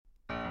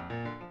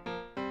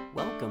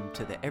Welcome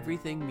to the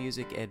Everything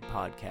Music Ed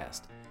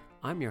podcast.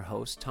 I'm your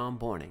host, Tom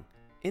Borning.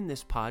 In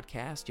this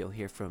podcast, you'll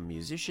hear from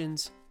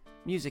musicians,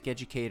 music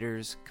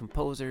educators,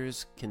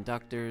 composers,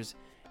 conductors,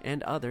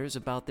 and others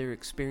about their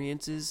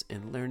experiences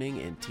in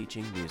learning and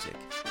teaching music.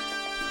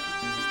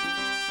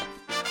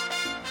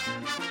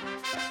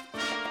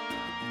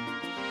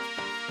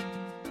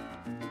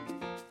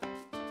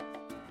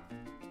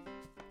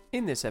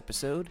 In this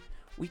episode,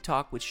 we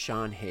talk with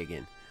Sean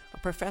Hagon, a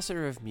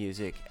professor of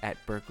music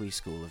at Berklee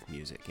School of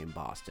Music in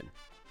Boston.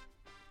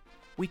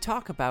 We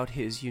talk about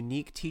his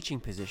unique teaching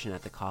position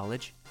at the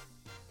college,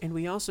 and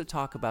we also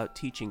talk about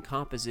teaching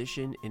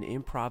composition and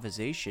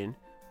improvisation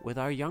with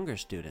our younger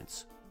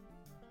students.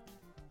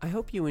 I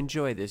hope you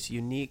enjoy this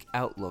unique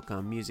outlook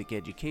on music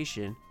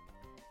education,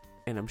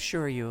 and I'm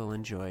sure you'll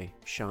enjoy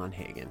Sean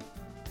Hagon.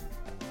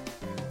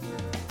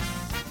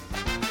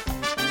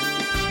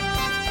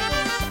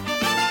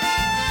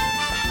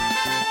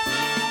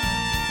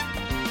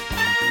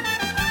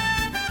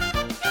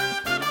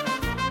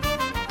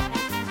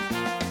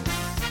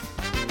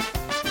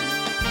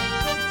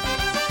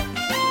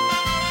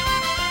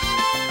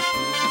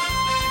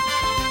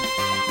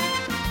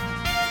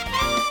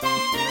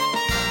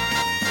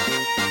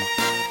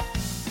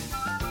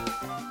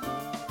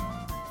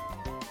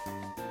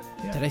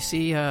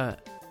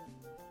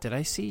 Did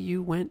I see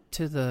you went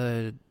to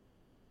the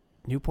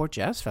Newport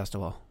Jazz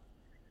Festival?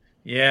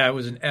 Yeah, it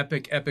was an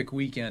epic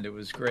weekend. It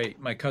was great.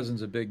 My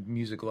cousin's a big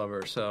music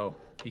lover, so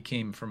he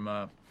came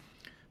from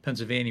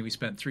Pennsylvania. We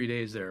spent 3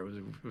 days there.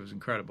 It was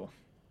incredible.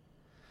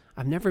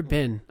 I've never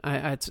been.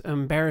 It's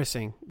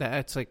embarrassing.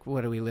 That's like,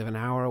 what do we live an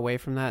hour away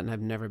from that? And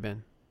I've never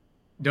been.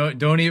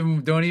 Don't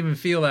even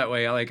feel that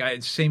way.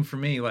 Same for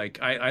me.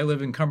 I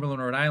live in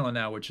Cumberland, Rhode Island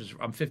now,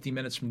 I'm 50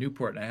 minutes from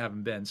Newport, and I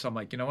haven't been. So I'm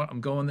like, you know what?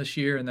 I'm going this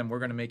year, and then we're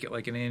going to make it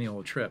like an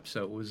annual trip.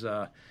 So it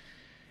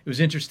was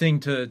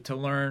interesting to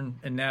learn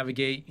and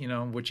navigate,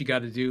 what you got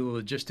to do, the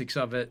logistics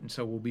of it, and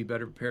so we'll be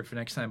better prepared for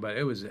next time. But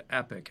it was an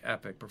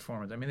epic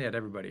performance. I mean, they had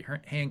everybody: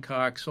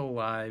 Hancock, Soul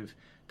Live,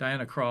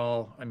 Diana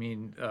Krall. I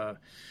mean,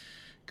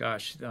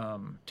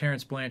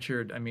 Terrence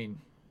Blanchard. I mean,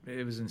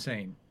 it was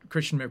insane.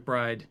 Christian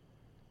McBride.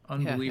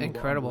 Unbelievable. Yeah,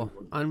 incredible.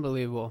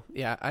 Unbelievable.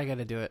 Yeah, I got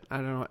to do it.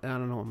 I don't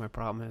know what my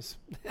problem is.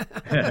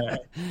 Yeah,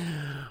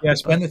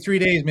 spend the 3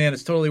 days, man.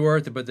 It's totally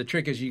worth it. But the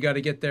trick is you got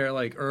to get there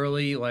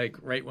early,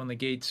 right when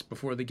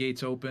before the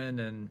gates open.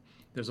 And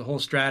there's a whole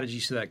strategy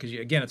to that because,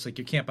 again, it's like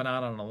you're camping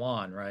out on a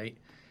lawn, right?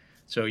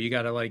 So you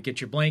got to get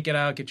your blanket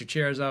out, get your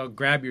chairs out,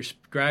 grab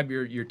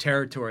your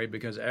territory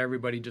because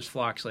everybody just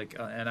flocks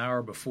an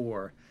hour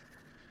before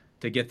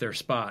to get their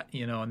spot,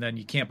 and then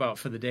you camp out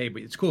for the day.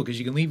 But it's cool because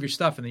you can leave your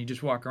stuff and then you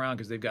just walk around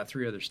because they've got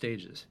 3 other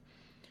stages.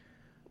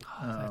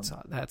 Oh,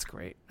 that's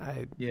great.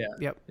 Yeah,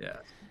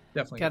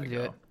 definitely got to do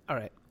it. All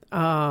right.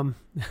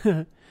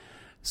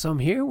 So I'm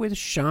here with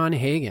Sean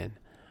Hagon.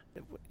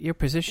 Your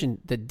position,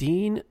 the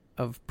Dean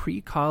of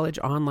Pre-College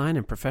Online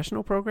and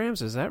Professional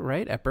Programs, is that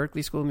right, at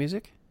Berklee School of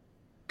Music?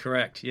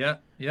 Correct. Yeah.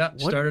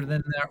 Started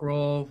in that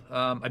role.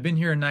 I've been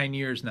here 9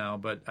 years now,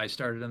 but I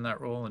started in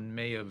that role in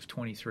May of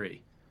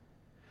 23.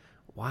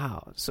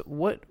 Wow. So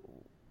what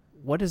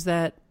does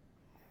that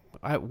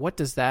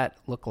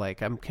look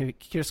like? I'm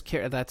just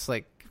curious. That's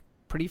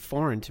pretty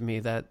foreign to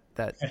me, that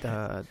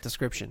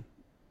description.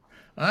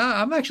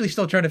 I'm actually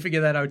still trying to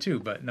figure that out too,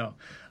 but no.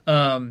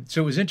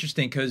 So it was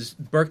interesting because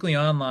Berklee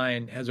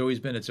Online has always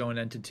been its own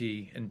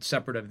entity and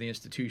separate of the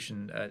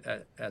institution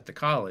at the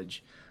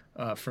college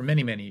for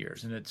many, many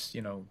years. And it's,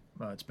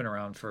 it's been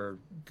around for,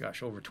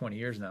 over 20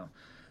 years now.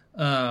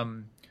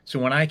 So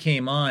when I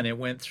came on, it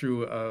went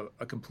through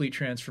a complete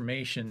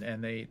transformation,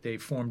 and they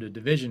formed a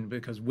division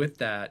because with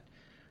that,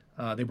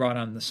 they brought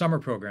on the summer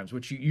programs,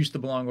 which used to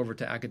belong over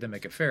to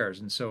academic affairs.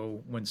 And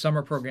so when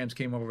summer programs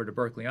came over to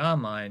Berklee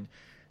Online,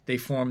 they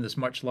formed this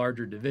much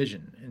larger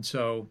division. And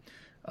so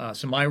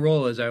my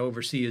role as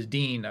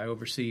dean, I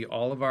oversee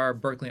all of our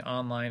Berklee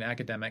Online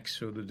academics,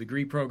 so the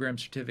degree program,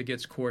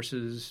 certificates,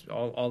 courses,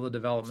 all the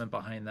development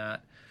behind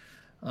that.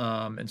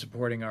 And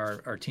supporting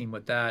our team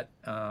with that.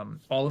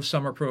 All of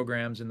summer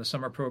programs, and the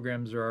summer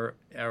programs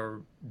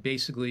are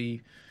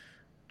basically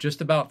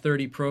just about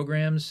 30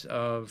 programs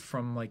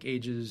from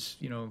ages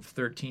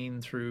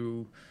 13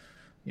 through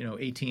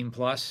 18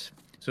 plus.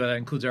 So that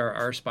includes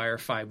our Aspire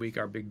 5-week,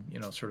 our big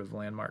sort of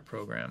landmark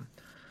program.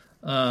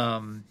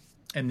 And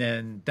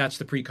then that's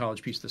the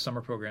pre-college piece, the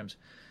summer programs.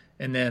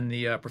 And then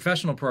the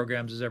professional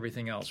programs is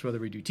everything else, whether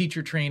we do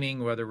teacher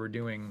training, whether we're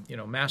doing,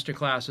 master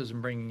classes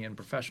and bringing in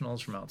professionals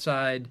from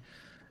outside,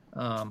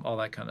 all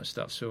that kind of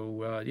stuff.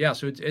 So,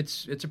 so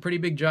it's a pretty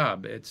big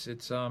job.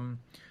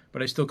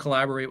 But I still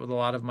collaborate with a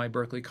lot of my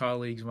Berklee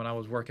colleagues when I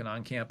was working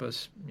on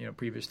campus,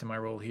 previous to my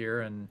role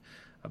here.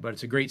 But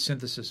it's a great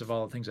synthesis of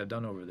all the things I've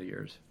done over the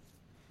years.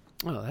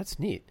 Oh, that's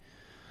neat.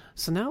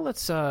 So now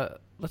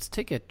let's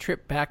take a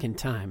trip back in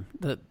time.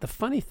 The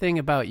funny thing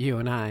about you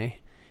and I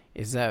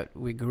is that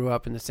we grew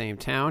up in the same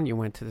town. You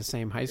went to the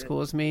same high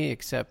school as me,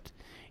 except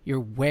you're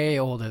way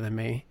older than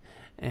me.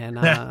 and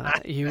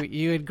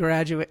you had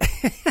graduated.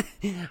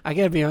 I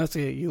gotta be honest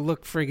with you, you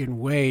look friggin'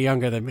 way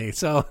younger than me.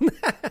 So,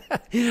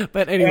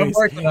 but anyways, I'm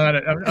working on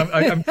it.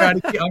 I'm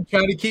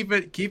trying to keep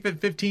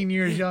it 15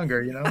 years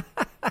younger.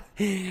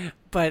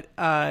 But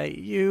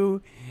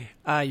you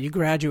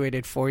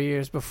graduated 4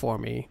 years before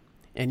me,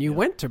 and you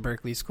went to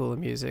Berklee School of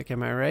Music.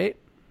 Am I right?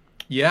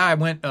 Yeah, I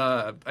went.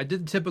 I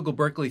did the typical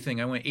Berklee thing.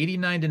 I went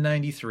 89 to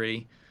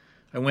 93.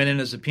 I went in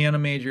as a piano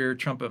major,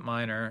 trumpet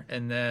minor,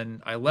 and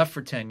then I left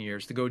for 10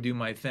 years to go do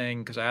my thing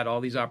because I had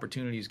all these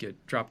opportunities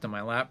get dropped in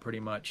my lap pretty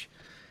much.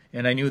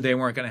 And I knew they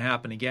weren't going to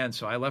happen again.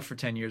 So I left for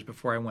 10 years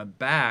before I went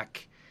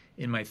back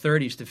in my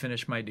 30s to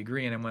finish my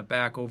degree. And I went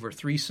back over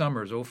 3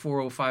 summers,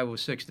 04, 05,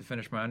 06, to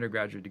finish my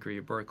undergraduate degree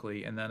at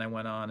Berklee. And then I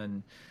went on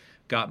and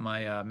got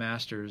my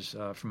master's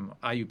from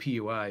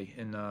IUPUI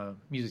in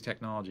music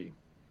technology.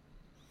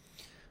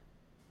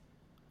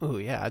 Oh,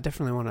 yeah. I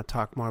definitely want to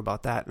talk more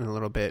about that in a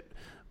little bit.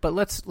 But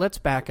let's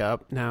back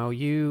up. Now,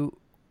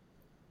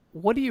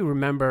 what do you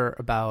remember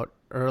about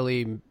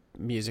early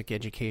music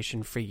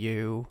education for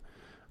you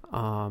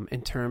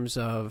in terms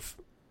of,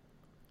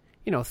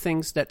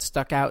 things that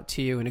stuck out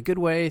to you in a good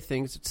way,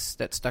 things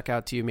that stuck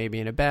out to you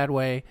maybe in a bad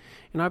way?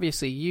 And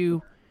obviously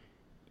you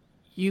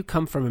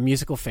come from a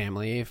musical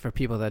family. For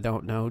people that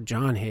don't know,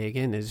 John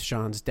Hagon is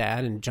Sean's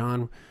dad, and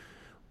John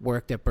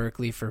worked at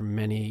Berklee for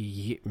many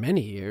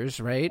years,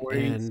 right?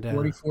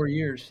 44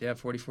 years. Yeah,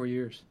 44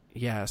 years.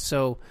 Yeah.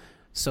 So,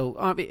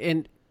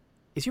 and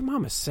is your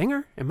mom a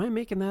singer? Am I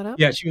making that up?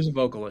 Yeah, she was a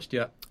vocalist.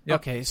 Yeah. Yep,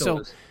 okay.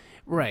 So,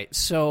 right.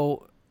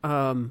 So,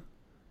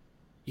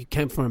 you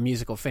came from a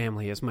musical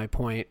family, is my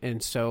point,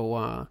 and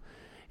so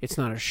it's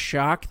not a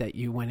shock that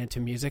you went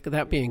into music.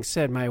 That being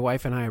said, my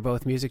wife and I are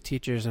both music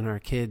teachers, and our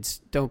kids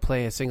don't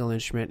play a single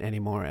instrument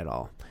anymore at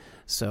all.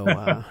 So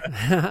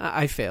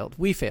I failed.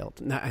 We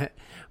failed.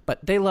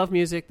 But they love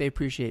music. They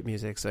appreciate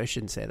music. So I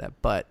shouldn't say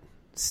that. But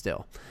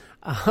still.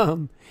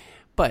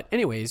 But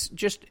anyways,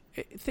 just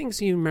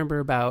things you remember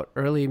about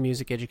early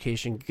music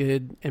education,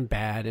 good and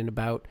bad, and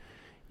about,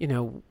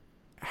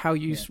 how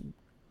you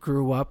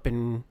grew up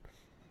and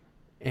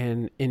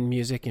in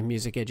music and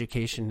music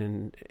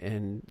education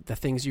and the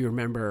things you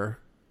remember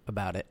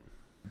about it.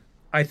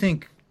 I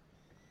think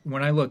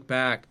when I look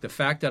back, the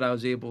fact that I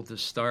was able to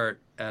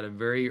start at a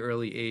very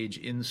early age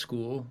in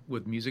school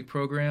with music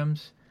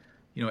programs,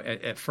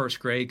 at first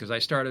grade, because I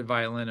started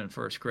violin in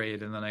first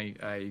grade, and then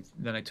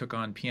I took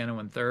on piano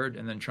in third,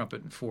 and then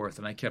trumpet in fourth,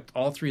 and I kept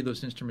all 3 of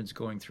those instruments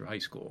going through high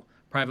school: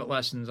 private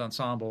lessons,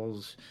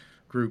 ensembles,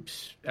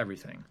 groups,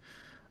 everything.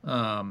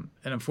 And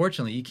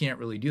unfortunately, you can't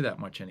really do that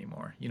much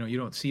anymore. You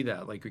don't see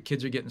that. Like, your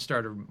kids are getting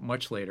started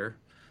much later.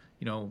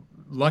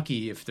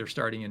 Lucky if they're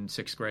starting in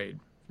 6th grade,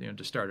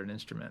 to start an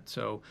instrument.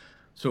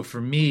 So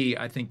for me,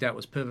 I think that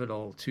was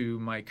pivotal to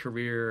my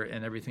career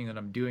and everything that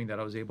I'm doing, that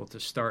I was able to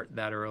start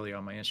that early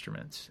on my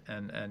instruments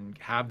and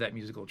have that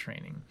musical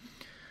training.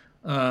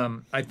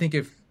 I think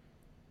if,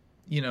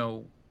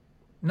 not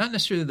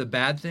necessarily the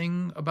bad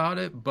thing about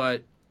it,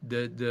 but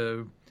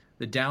the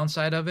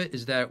downside of it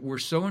is that we're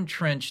so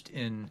entrenched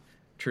in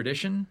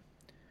tradition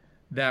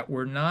that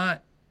we're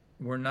not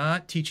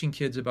teaching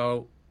kids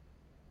about,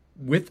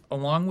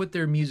 along with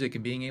their music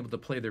and being able to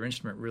play their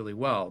instrument really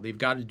well, they've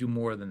got to do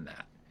more than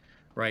that.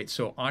 Right.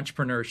 So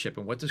entrepreneurship,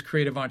 and what does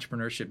creative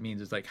entrepreneurship mean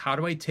is, like, how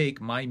do I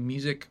take my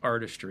music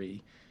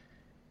artistry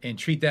and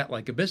treat that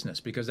like a business?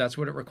 Because that's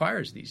what it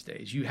requires these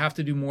days. You have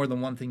to do more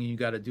than one thing, and you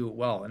got to do it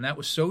well. And that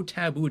was so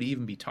taboo to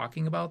even be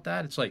talking about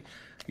that. It's like,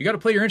 you got to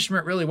play your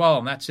instrument really well,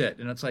 and that's it.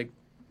 And it's like,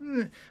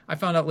 I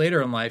found out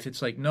later in life,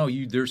 it's like, no,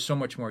 there's so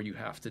much more you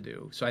have to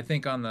do. So I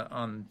think on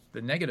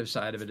the negative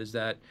side of it is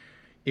that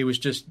it was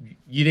just,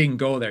 you didn't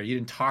go there. You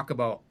didn't talk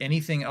about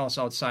anything else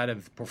outside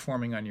of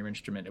performing on your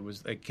instrument. It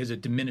was like, because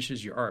it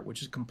diminishes your art,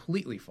 which is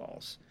completely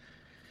false.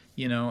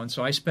 And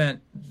so I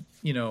spent,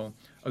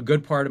 a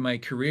good part of my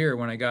career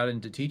when I got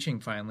into teaching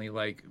finally,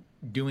 like,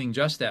 doing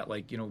just that,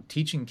 like,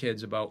 teaching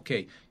kids about,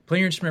 okay, play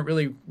your instrument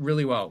really,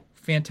 really well.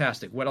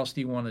 Fantastic. What else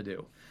do you want to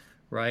do?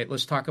 Right?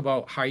 Let's talk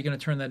about how you're going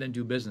to turn that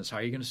into a business. How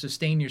are you going to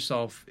sustain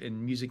yourself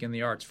in music and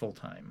the arts full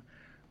time?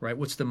 Right?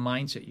 What's the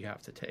mindset you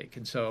have to take?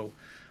 And so,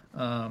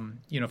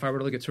 if I were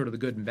to look at sort of the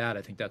good and bad,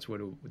 I think that's what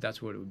it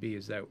would be,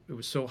 is that it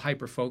was so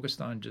hyper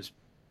focused on just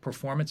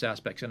performance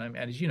aspects. And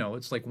as you know,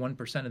 it's like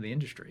 1% of the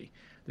industry.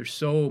 There's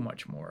so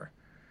much more,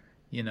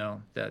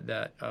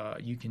 that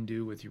you can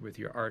do with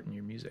your art and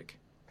your music.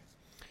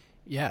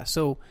 Yeah.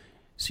 So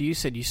you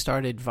said you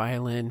started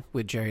violin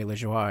with Jerry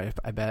LeJoie,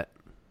 I bet.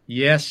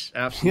 Yes,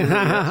 absolutely.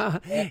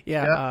 Yes.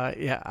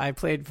 Yeah. I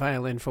played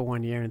violin for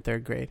 1 year in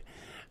 3rd grade.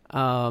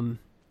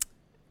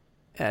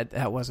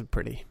 That wasn't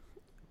pretty.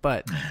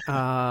 But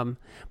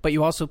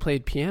you also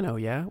played piano,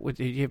 yeah? Did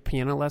you have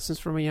piano lessons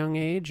from a young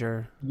age,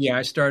 or? Yeah,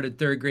 I started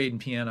 3rd grade in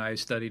piano. I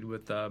studied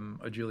with a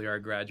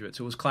Juilliard graduate.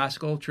 So it was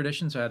classical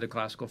tradition, so I had a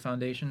classical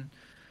foundation.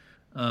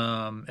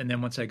 And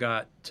then once I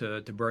got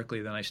to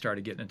Berklee, then I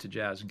started getting into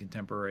jazz and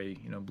contemporary,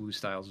 blues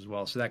styles as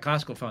well. So that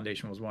classical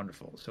foundation was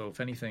wonderful. So if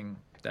anything,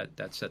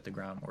 that set the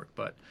groundwork.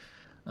 But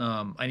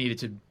I needed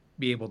to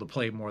be able to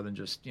play more than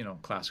just,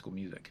 classical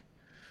music.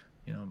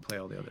 and play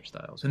all the other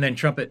styles. And then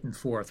trumpet and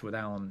fourth with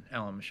Alan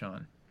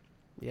Michon.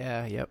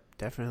 Yeah, yep,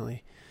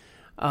 definitely.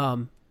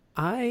 I'm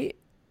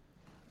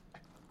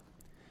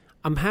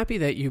happy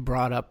that you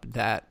brought up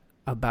that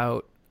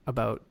about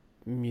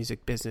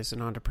music business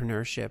and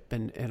entrepreneurship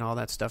and all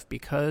that stuff,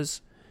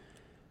 because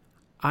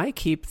I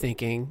keep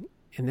thinking,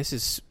 and this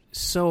is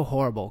so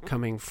horrible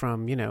coming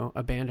from,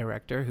 a band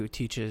director who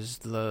teaches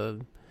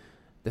the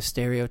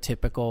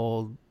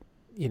stereotypical,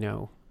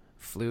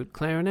 flute,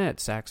 clarinet,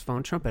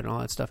 saxophone, trumpet, and all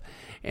that stuff.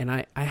 And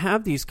I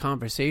have these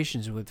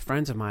conversations with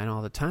friends of mine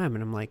all the time,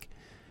 and I'm like,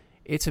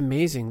 it's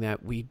amazing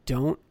that we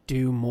don't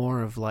do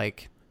more of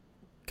like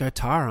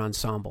guitar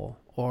ensemble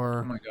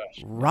or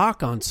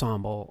rock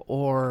ensemble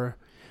or,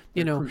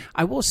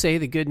 I will say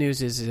the good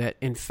news is that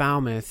in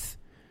Falmouth,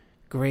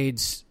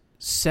 grades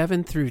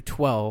 7 through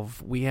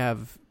 12, we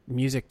have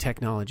music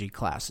technology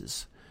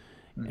classes,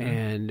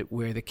 and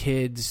where the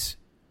kids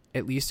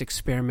at least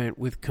experiment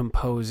with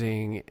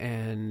composing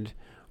and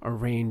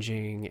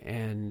arranging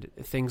and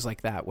things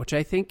like that, which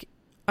I think,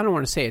 I don't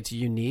want to say it's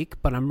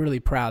unique, but I'm really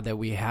proud that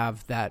we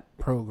have that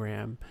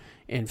program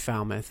in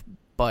Falmouth.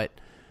 But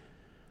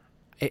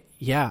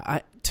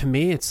to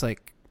me, it's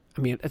like,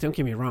 don't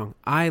get me wrong,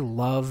 I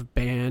love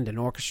band and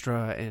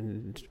orchestra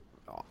and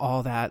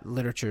all that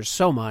literature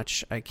so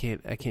much. I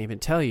can't even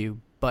tell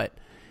you, but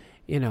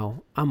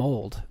I'm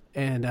old,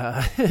 and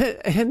I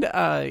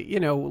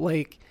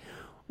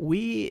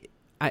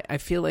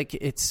feel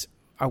like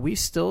are we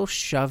still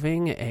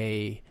shoving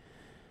a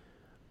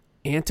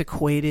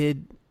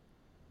antiquated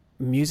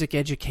music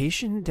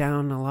education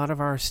down a lot of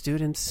our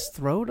students'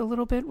 throat a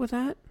little bit with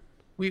that?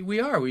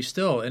 We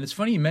still, and it's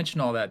funny you mention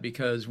all that,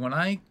 because when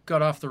I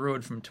got off the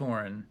road from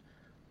touring,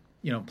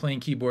 playing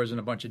keyboards in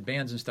a bunch of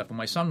bands and stuff, when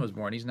my son was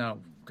born, he's now,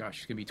 he's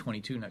going to be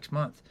 22 next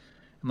month.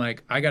 I'm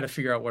like, I got to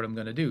figure out what I'm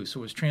going to do.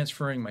 So it was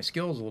transferring my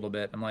skills a little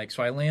bit. I'm like,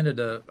 so I landed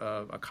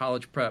a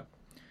college prep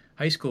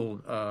high school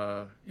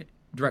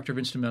director of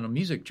instrumental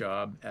music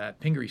job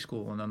at Pingree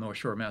School on the North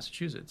Shore of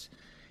Massachusetts.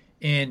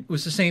 And it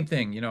was the same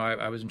thing.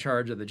 I was in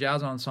charge of the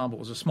jazz ensemble. It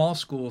was a small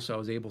school, so I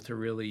was able to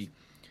really,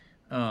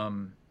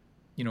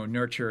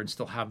 nurture and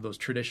still have those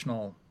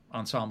traditional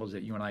ensembles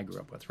that you and I grew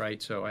up with,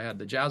 right? So I had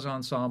the jazz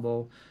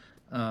ensemble.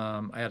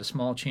 I had a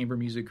small chamber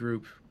music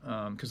group,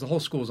 because the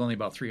whole school was only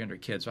about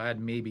 300 kids. So I had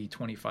maybe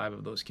 25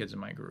 of those kids in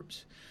my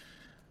groups.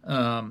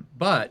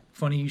 But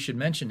funny you should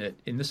mention it.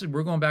 And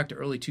we're going back to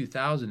early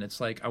 2000.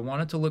 It's like I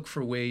wanted to look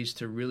for ways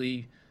to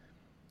really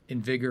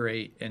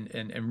invigorate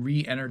and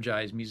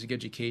re-energize music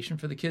education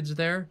for the kids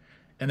there.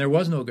 And there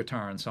was no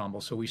guitar ensemble,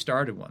 so we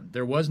started one.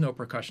 There was no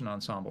percussion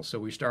ensemble, so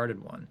we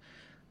started one.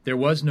 There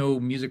was no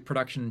music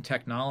production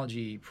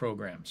technology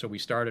program, so we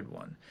started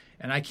one.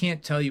 And I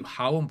can't tell you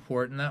how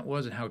important that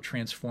was and how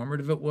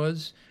transformative it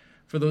was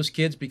for those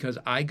kids, because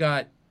I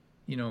got,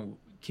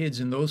 kids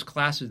in those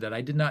classes that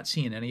I did not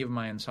see in any of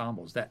my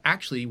ensembles that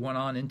actually went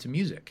on into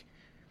music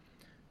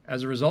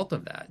as a result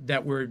of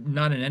that were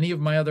not in any of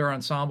my other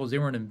ensembles. They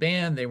weren't in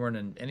band, they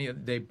weren't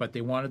in but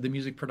they wanted the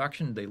music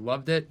production. They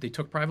loved it. They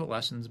took private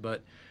lessons,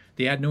 but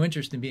they had no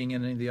interest in being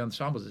in any of the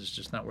ensembles. It's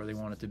just not where they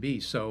wanted to be.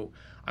 So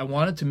I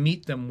wanted to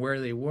meet them where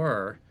they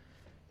were.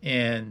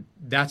 And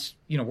that's,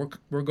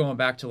 we're going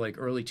back to like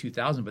early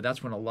 2000, but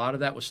that's when a lot of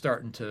that was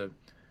starting to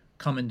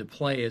come into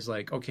play, as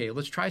like, okay,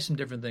 let's try some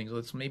different things.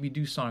 Let's maybe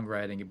do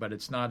songwriting, but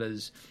it's not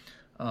as,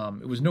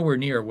 it was nowhere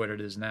near what it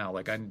is now.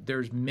 Like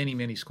there's many,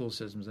 many school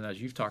systems, and as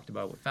you've talked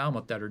about with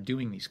Falmouth, that are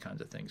doing these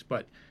kinds of things,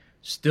 but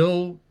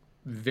still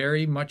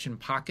very much in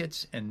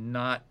pockets and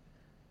not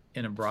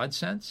in a broad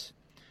sense.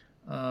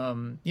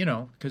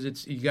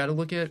 Because you got to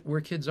look at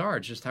where kids are.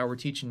 It's just how we're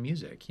teaching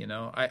music.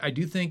 I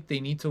do think they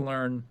need to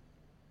learn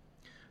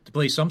to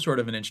play some sort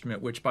of an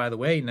instrument, which, by the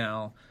way,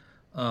 now,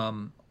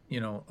 an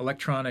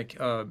electronic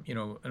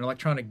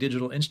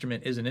digital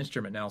instrument is an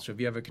instrument now. So if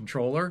you have a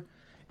controller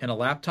and a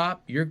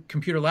laptop, your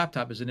computer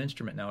laptop is an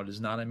instrument now. It is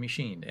not a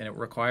machine, and it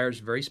requires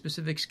very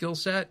specific skill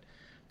set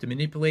to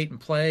manipulate and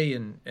play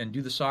and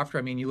do the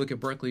software. I mean, you look at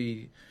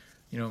Berklee,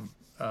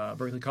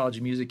 Berklee College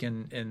of Music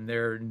and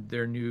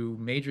their new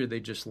major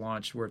they just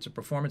launched, where it's a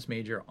performance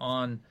major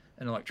on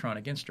an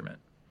electronic instrument,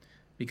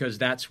 because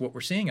that's what we're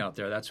seeing out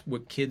there. That's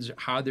what kids,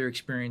 how they're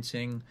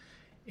experiencing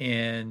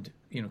and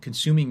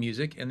consuming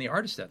music, and the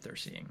artists that they're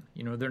seeing.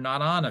 They're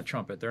not on a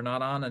trumpet, they're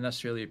not on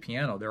necessarily a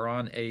piano, they're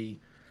on a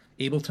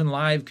Ableton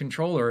Live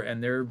controller,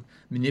 and they're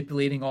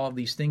manipulating all of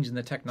these things in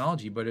the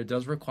technology. But it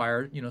does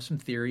require some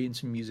theory and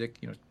some music,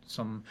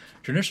 some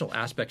traditional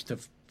aspects to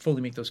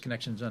fully make those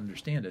connections and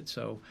understand it.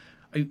 So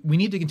we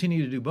need to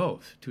continue to do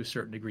both to a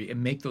certain degree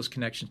and make those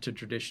connections to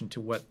tradition,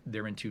 to what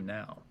they're into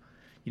now,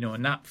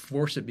 and not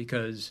force it,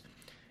 because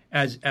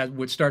as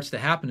what starts to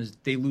happen is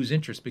they lose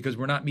interest because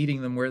we're not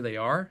meeting them where they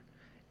are,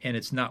 and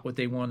it's not what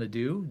they want to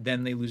do.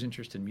 Then they lose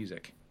interest in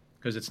music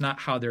because it's not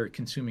how they're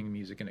consuming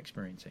music and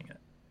experiencing it.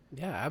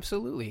 Yeah,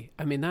 absolutely.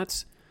 I mean,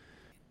 that's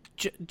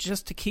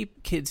just to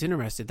keep kids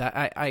interested.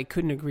 I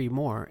couldn't agree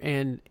more.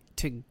 And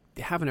to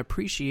have an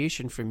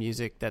appreciation for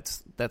music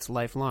that's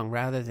lifelong,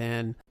 rather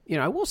than,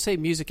 I will say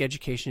music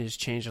education has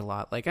changed a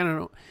lot. Like, I don't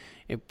know,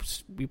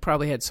 we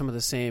probably had some of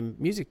the same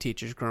music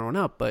teachers growing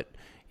up, but,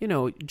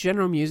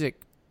 general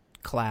music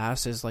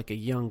class as like a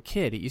young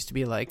kid, it used to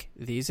be like,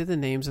 these are the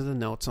names of the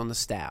notes on the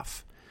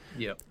staff.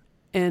 Yep.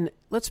 And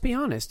let's be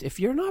honest, if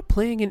you're not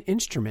playing an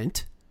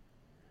instrument,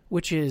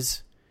 which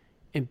is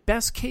in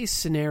best case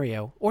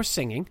scenario, or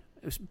singing,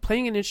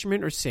 playing an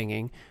instrument or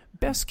singing,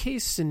 best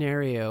case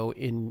scenario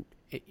in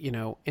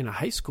a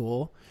high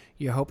school,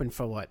 you're hoping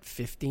for what,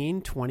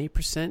 15,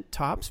 20%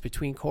 tops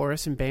between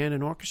chorus and band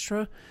and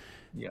orchestra?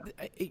 Yeah.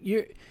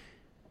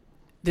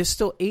 There's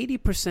still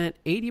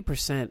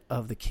 80%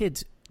 of the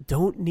kids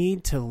don't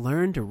need to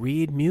learn to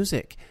read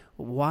music.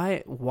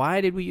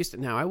 Why did we used to?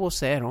 Now, I will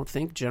say I don't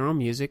think general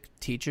music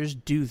teachers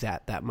do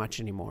that much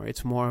anymore.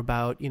 It's more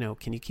about,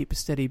 can you keep a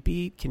steady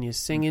beat? Can you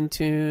sing in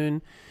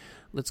tune?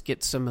 Let's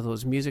get some of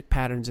those music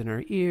patterns in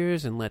our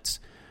ears, and let's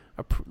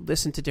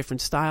listen to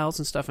different styles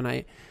and stuff.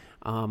 And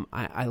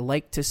I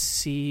like to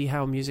see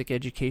how music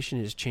education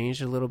has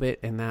changed a little bit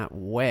in that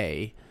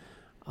way.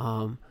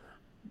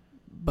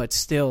 But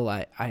still,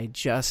 I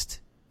just,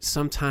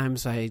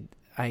 sometimes I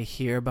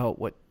hear about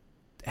what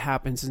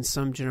happens in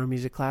some general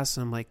music class,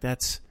 and I'm like,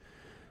 that's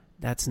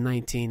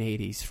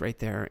 1980s right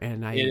there.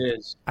 And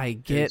I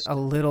get a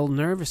little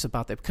nervous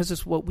about that because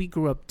it's what we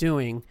grew up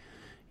doing,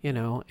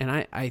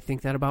 and I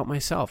think that about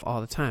myself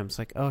all the time. It's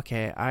like,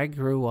 okay, I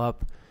grew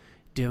up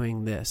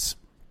doing this.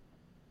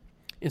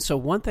 And so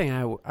one thing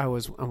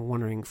I'm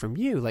wondering from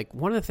you, like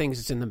one of the things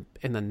that's in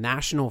the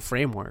national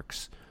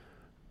frameworks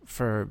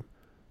for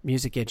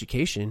music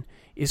education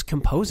is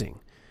composing.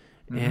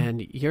 Mm-hmm.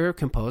 And you're a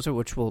composer,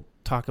 which we'll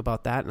talk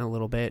about that in a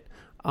little bit.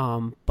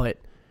 But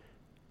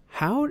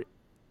how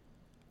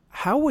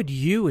would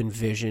you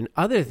envision,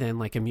 other than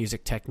like a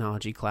music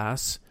technology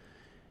class,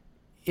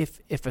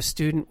 if a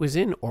student was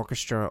in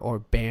orchestra or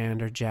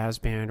band or jazz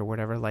band or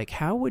whatever, like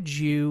how would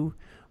you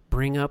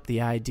bring up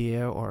the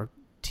idea or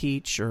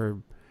teach or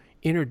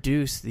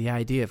introduce the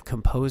idea of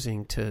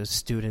composing to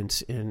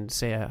students in,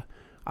 say, a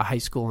high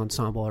school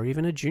ensemble or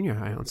even a junior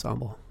high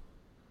ensemble?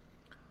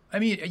 I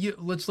mean,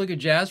 let's look at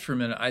jazz for a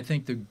minute. I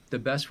think the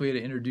best way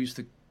to introduce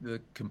the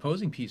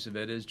composing piece of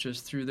it is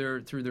just through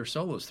their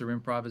solos, through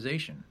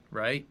improvisation,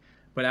 right?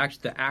 But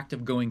actually, the act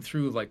of going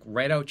through, like,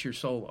 write out your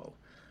solo,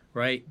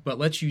 right? But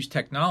let's use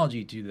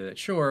technology to do that.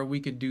 Sure, we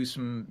could do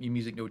some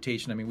music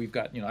notation. I mean, we've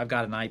got, I've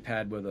got an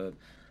iPad with a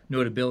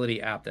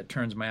Notability app that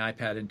turns my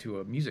iPad into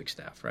a music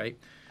staff, right?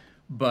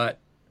 But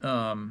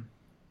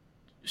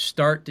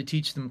start to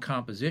teach them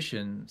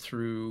composition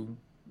through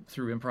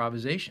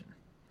improvisation.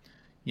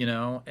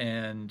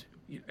 And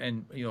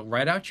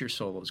write out your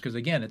solos, because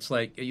again, it's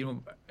like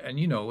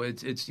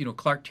it's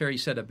Clark Terry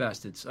said it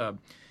best. It's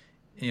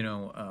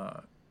you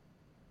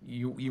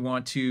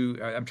want to.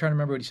 I'm trying to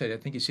remember what he said. I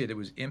think he said it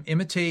was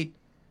imitate,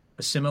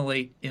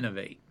 assimilate,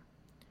 innovate.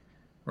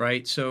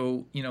 Right.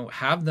 So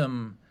have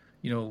them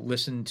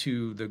listen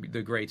to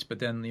the greats, but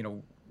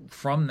then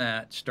from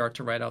that start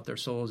to write out their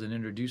solos and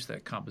introduce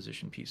that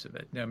composition piece of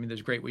it. I mean,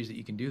 there's great ways that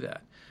you can do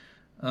that.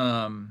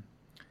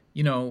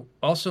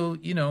 Also,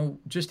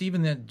 just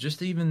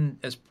even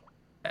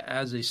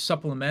as a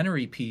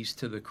supplementary piece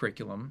to the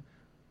curriculum,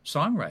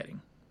 songwriting,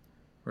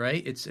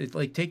 right? It's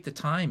like, take the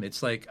time.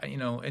 It's like,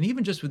 and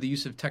even just with the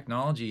use of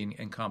technology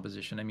and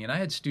composition. I mean, I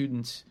had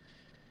students,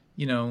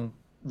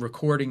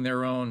 recording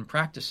their own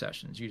practice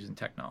sessions using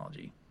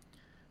technology,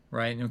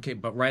 right? Okay,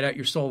 but write out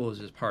your solos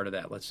as part of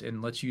that.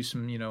 Let's use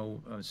some,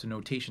 some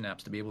notation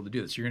apps to be able to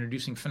do this. You're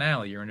introducing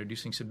Finale, you're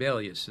introducing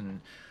Sibelius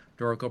and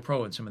Dorico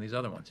Pro and some of these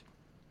other ones.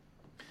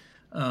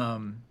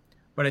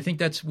 But I think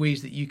that's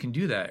ways that you can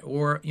do that.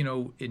 Or,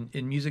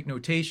 in music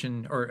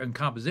notation or in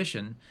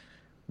composition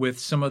with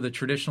some of the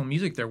traditional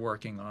music they're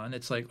working on,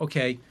 it's like,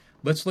 okay,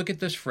 let's look at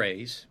this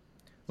phrase.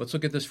 Let's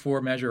look at this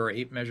 4-measure or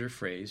 8-measure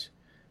phrase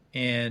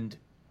and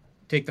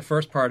take the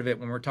first part of it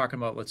when we're talking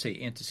about, let's say,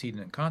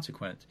 antecedent and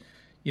consequent.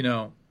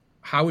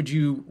 How would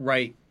you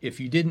write,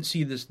 if you didn't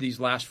see these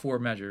last 4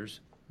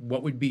 measures,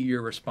 what would be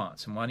your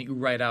response? And why don't you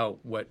write out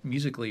what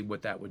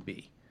that would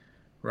be?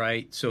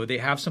 Right? So they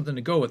have something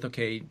to go with.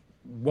 Okay,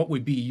 what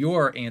would be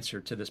your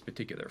answer to this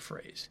particular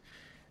phrase?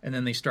 And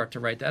then they start to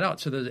write that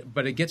out.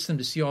 But it gets them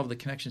to see all of the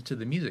connections to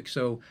the music.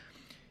 So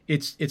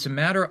it's a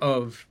matter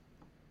of,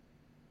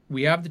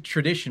 we have the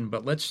tradition,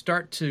 but let's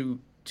start to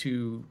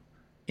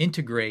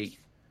integrate,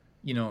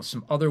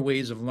 some other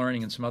ways of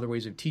learning and some other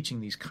ways of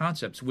teaching these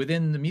concepts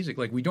within the music.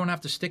 Like, we don't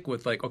have to stick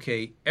with, like,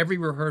 okay, every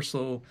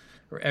rehearsal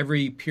or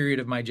every period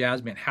of my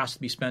jazz band has to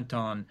be spent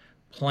on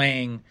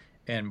playing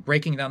and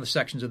breaking down the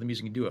sections of the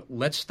music and do it.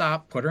 Let's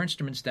stop, put our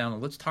instruments down,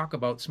 and let's talk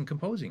about some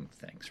composing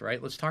things,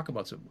 right? Let's talk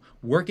about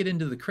work it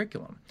into the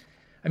curriculum.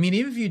 I mean,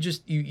 even if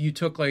you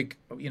took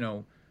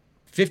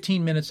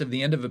 15 minutes of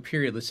the end of a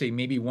period, let's say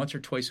maybe once or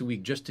twice a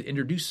week, just to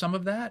introduce some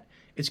of that,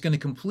 it's going to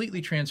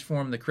completely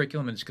transform the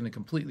curriculum, and it's going to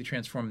completely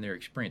transform their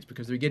experience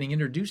because they're getting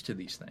introduced to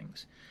these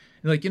things.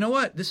 And like, you know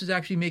what? This is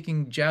actually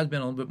making jazz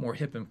band a little bit more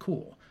hip and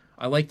cool.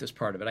 I like this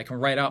part of it. I can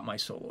write out my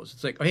solos.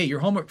 It's like, oh, hey, your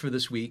homework for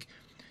this week,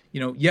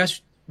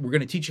 yes, we're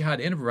going to teach you how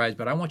to improvise,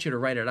 but I want you to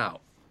write it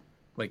out.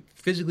 Like,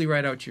 physically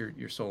write out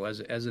your solo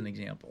as an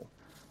example.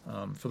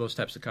 for those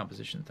types of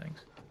composition things.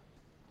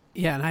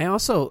 Yeah, and I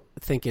also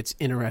think it's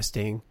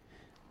interesting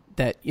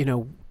that,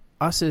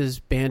 us as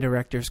band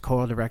directors,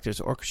 choral directors,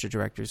 orchestra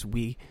directors,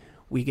 we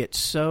get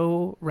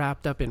so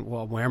wrapped up in,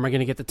 well, where am I going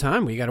to get the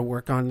time? We got to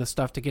work on the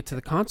stuff to get to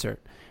the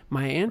concert.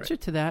 My answer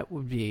to that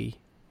would be,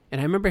 and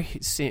I remember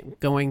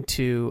going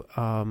to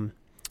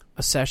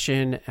a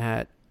session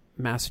at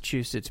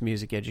Massachusetts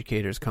Music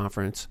Educators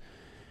Conference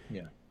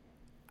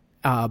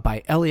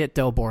by Elliot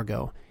Del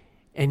Borgo,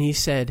 and he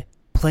said,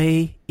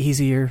 play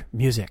easier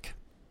music.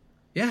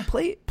 Yeah.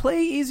 Play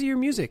easier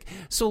music.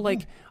 So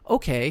like,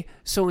 okay,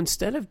 so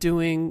instead of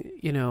doing,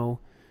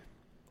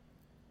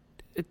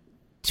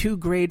 2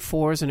 grade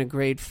 4s and a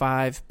grade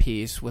 5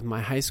 piece with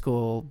my high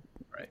school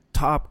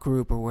top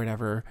group or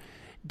whatever,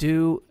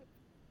 do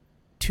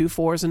 2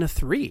 4s and a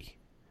 3.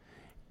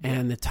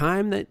 And the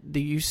time that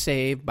you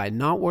save by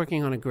not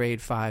working on a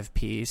grade 5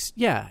 piece,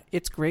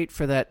 it's great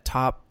for that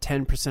top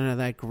 10% of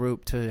that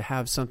group to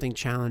have something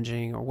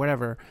challenging or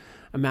whatever,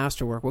 a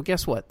masterwork. Well,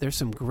 guess what? There's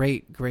some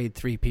great grade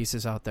 3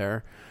 pieces out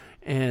there,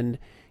 and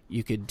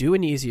you could do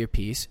an easier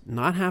piece,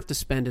 not have to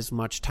spend as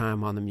much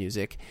time on the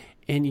music,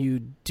 and you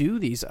do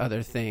these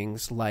other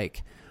things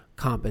like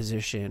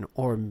composition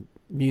or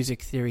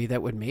music theory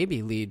that would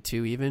maybe lead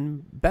to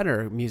even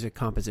better music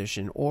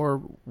composition or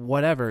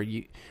whatever,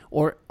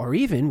 or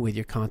even with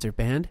your concert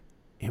band,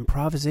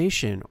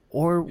 improvisation,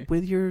 or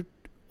with your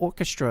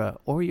orchestra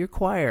or your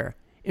choir,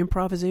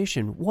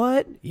 improvisation.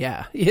 What?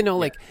 Yeah.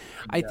 Exactly.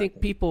 I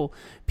think people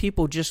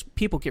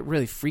get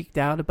really freaked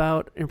out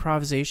about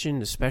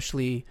improvisation,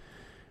 especially,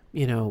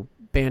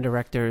 band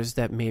directors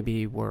that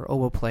maybe were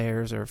oboe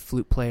players or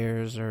flute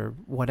players or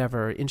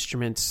whatever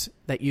instruments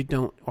that you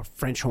don't, or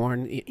French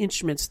horn,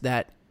 instruments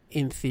that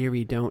in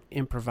theory don't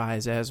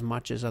improvise as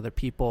much as other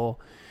people,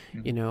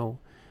 not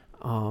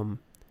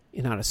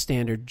a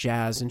standard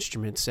jazz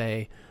instrument,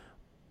 say,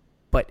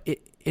 but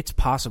it's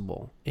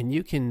possible. And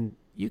you can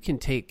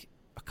take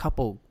a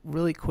couple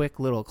really quick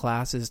little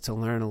classes to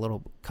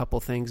learn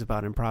couple things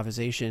about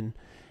improvisation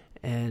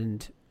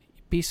and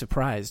be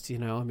surprised.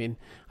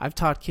 I've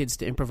taught kids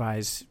to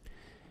improvise,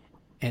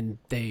 and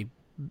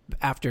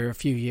after a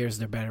few years,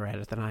 they're better at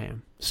it than I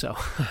am. So,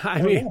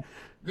 you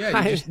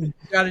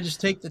got to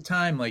just take the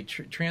time, like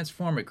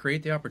transform it,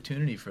 create the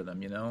opportunity for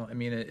them.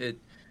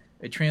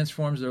 It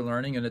transforms their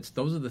learning, and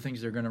those are the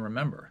things they're going to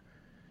remember.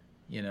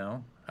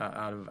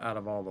 Out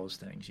of all those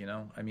things.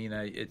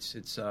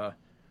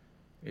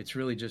 It's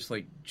really just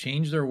like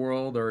change their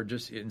world or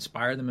just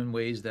inspire them in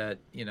ways that,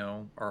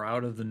 are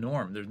out of the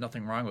norm. There's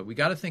nothing wrong with it. We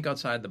got to think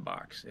outside the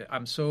box.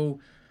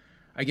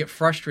 I get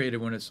frustrated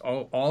when it's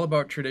all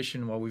about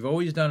tradition. Well, we've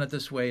always done it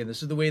this way, and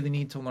this is the way they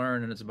need to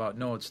learn. And it's about,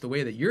 no, it's the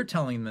way that you're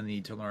telling them they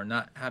need to learn,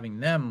 not having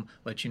them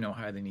let you know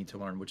how they need to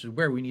learn, which is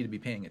where we need to be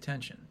paying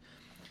attention.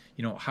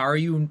 How are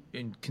you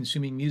in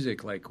consuming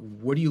music? Like,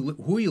 who are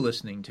you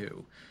listening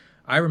to?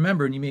 I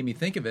remember, and you made me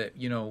think of it,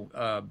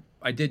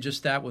 I did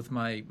just that with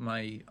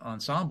my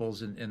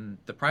ensembles in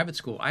the private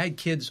school. I had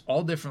kids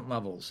all different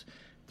levels.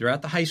 They're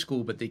at the high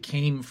school, but they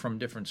came from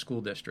different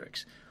school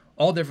districts,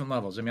 all different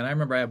levels. I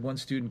remember I had one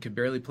student could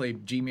barely play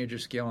G major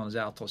scale on his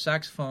alto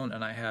saxophone,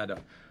 and I had a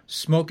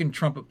smoking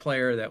trumpet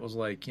player that was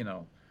like,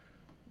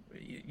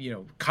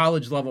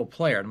 college level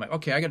player. And I'm like,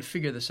 okay, I got to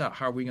figure this out.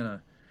 How are we going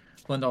to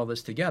blend all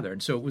this together?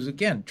 And so it was,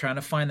 again, trying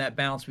to find that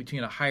balance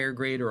between a higher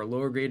grade or a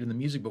lower grade in the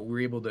music, but we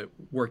were able to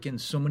work in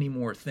so many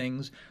more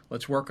things.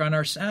 Let's work on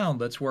our sound.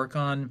 Let's work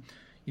on,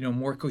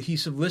 more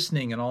cohesive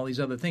listening and all these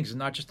other things. It's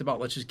not just about,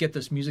 let's just get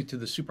this music to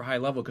the super high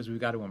level because we've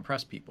got to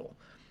impress people,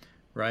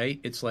 right?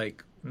 It's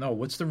like, no,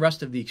 what's the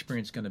rest of the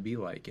experience going to be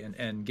like?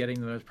 And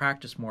getting them to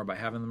practice more by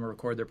having them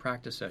record their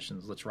practice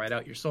sessions. Let's write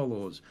out your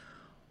solos,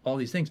 all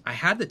these things. I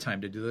had the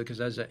time to do that because,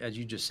 as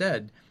you just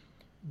said,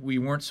 we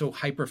weren't so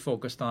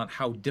hyper-focused on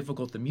how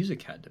difficult the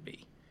music had to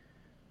be,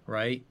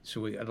 right?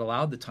 So it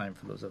allowed the time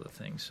for those other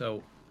things.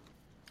 So,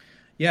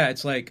 yeah,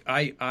 it's like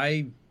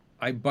I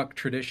buck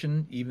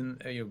tradition even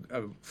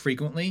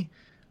frequently.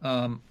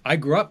 I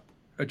grew up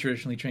a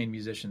traditionally trained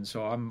musician,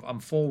 so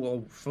I'm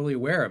fully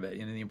aware of it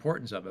and the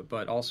importance of it.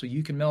 But also,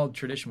 you can meld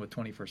tradition with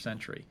 21st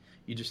century.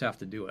 You just have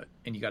to do it,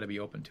 and you got to be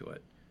open to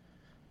it.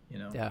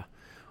 Yeah,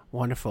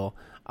 wonderful.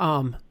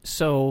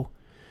 So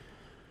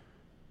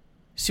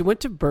you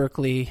went to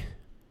Berklee,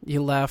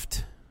 you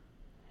left.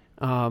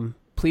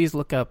 Please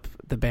look up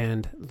the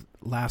band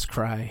Last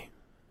Cry.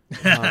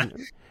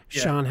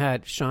 Sean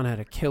had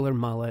a killer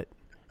mullet.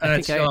 Man,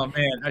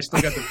 I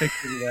still got the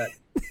picture of that.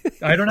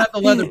 I don't have the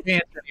leather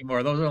pants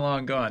anymore. Those are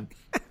long gone.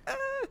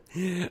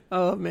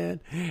 Oh, man.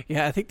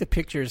 Yeah, I think the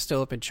picture is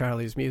still up in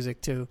Charlie's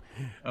Music, too.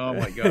 Oh,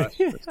 my gosh.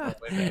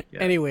 Yeah.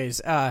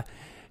 Anyways,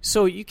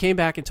 so you came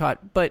back and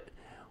taught, but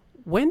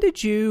when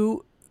did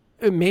you...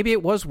 Maybe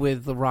it was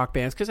with the rock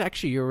bands, because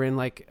actually you were in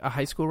like a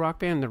high school rock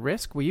band, The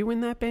Risk. Were you in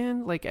that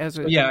band? Like as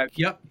a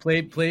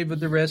played with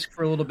The Risk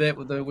for a little bit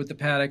with the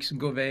Paddocks and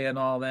Gouveia and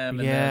all them.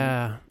 And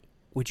then...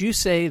 Would you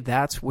say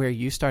that's where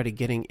you started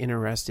getting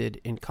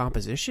interested in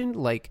composition,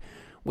 like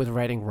with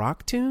writing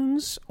rock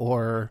tunes,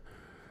 or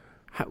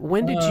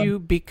when did you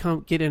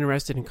get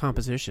interested in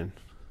composition?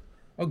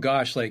 Oh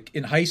gosh, like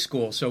in high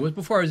school. So it was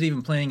before I was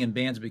even playing in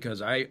bands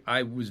because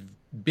I was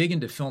big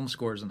into film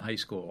scores in high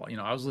school.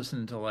 I was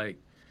listening to like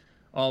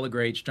all the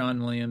greats,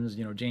 John Williams,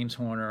 James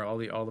Horner, all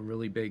the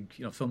really big,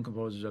 film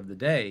composers of the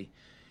day,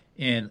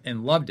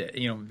 and loved it.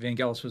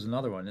 Vangelis was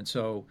another one. And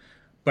so,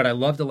 but I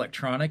loved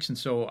electronics, and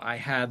so I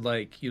had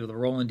like, the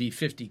Roland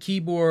D50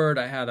 keyboard,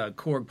 I had a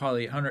Korg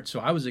Poly 800.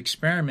 So I was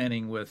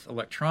experimenting with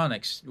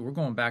electronics. We're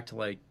going back to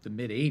like the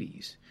mid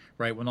 80s,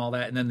 right? When all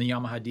that, and then the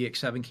Yamaha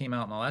DX7 came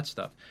out and all that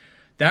stuff.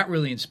 That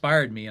really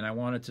inspired me, and I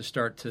wanted to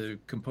start to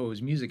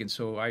compose music. And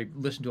so I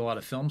listened to a lot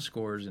of film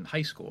scores in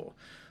high school.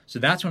 So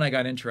that's when I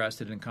got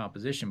interested in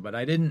composition. But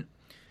I didn't,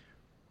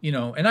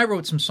 and I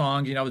wrote some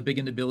songs. I was big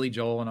into Billy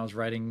Joel, and I was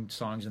writing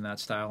songs in that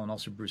style, and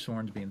also Bruce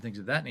Hornsby and things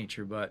of that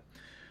nature. But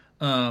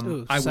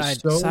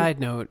side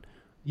note,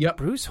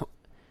 yep.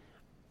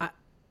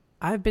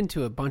 I've been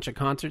to a bunch of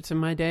concerts in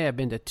my day. I've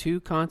been to 2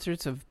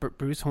 concerts of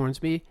Bruce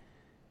Hornsby.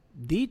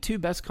 The 2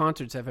 best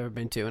concerts I've ever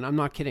been to, and I'm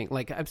not kidding.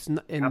 Like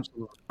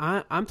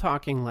I'm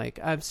talking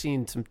like I've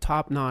seen some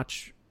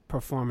top-notch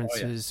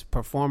performances,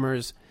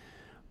 performers.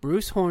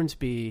 Bruce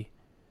Hornsby.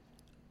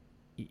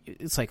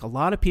 It's like a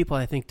lot of people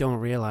I think don't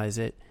realize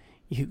it.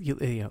 You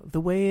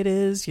the way it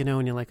is, and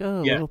you're like,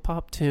 oh, little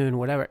pop tune,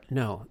 whatever.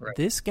 No,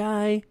 This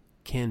guy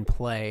can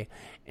play.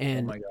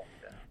 And oh my God,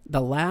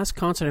 the last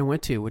concert I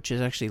went to, which is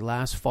actually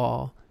last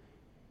fall.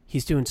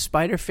 He's doing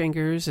Spider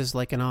Fingers as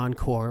like an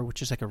encore,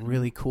 which is like a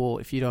really cool,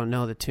 if you don't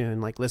know the tune,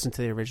 like listen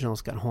to the original,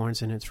 it's got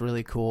horns in it, it's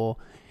really cool.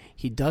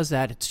 He does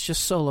that, it's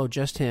just solo,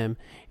 just him,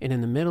 and in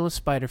the middle of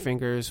Spider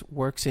Fingers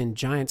works in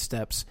Giant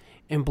Steps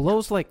and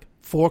blows like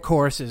 4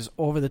 choruses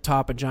over the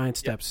top of Giant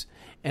Steps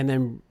and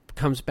then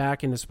comes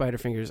back into Spider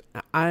Fingers.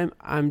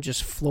 I'm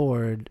just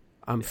floored.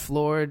 I'm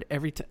floored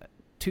every time.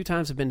 2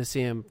 times I've been to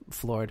see him,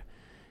 floored.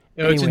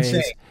 Anyways, it's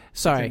insane.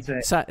 Sorry, it's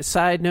insane.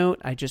 Side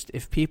note,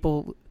 if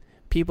people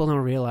don't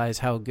realize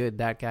how good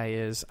that guy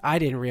is. I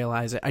didn't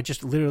realize it. I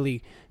just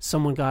literally,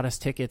 someone got us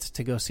tickets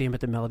to go see him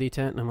at the Melody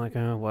Tent, and I'm like,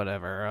 oh,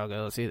 whatever, I'll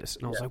go see this.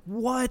 And I was like,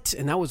 what?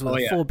 And that was with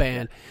a full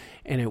band,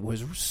 and it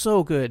was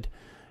so good.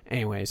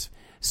 Anyways,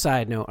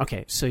 side note.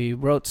 Okay, so you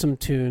wrote some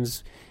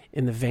tunes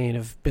in the vein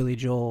of Billy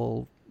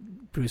Joel,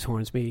 Bruce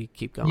Hornsby.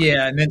 Keep going.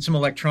 Yeah, and then some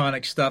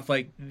electronic stuff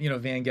like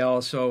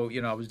Vangelis. So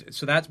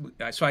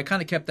I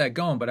kind of kept that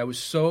going, but I was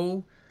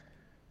so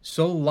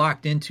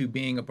locked into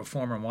being a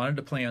performer and wanted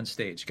to play on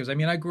stage because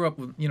I grew up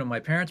with my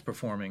parents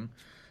performing.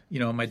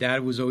 My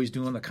dad was always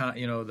doing the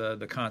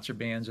concert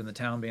bands and the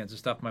town bands and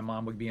stuff. My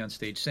mom would be on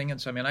stage singing.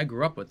 So I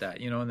grew up with that.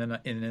 And then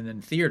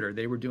in theater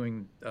they were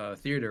doing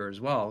theater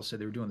as well. So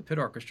they were doing the pit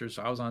orchestra.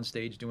 So I was on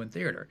stage doing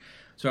theater.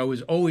 So I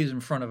was always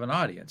in front of an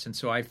audience. And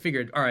so I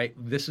figured, all right,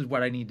 this is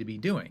what I need to be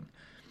doing.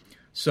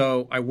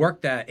 So I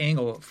worked that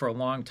angle for a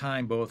long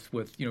time, both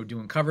with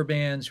doing cover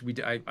bands.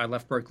 I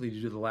left Berklee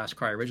to do the Last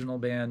Cry original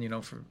band,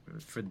 for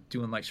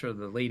doing like sort of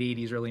the late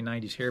 '80s, early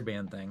 '90s hair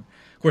band thing.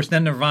 Of course,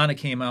 then Nirvana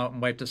came out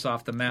and wiped us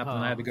off the map, and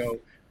I had to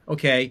go,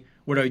 okay,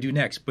 what do I do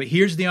next? But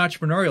here's the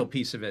entrepreneurial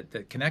piece of it,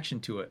 the connection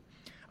to it.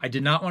 I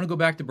did not want to go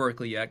back to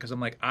Berklee yet because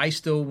I'm like, I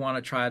still want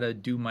to try to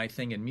do my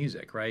thing in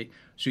music, right?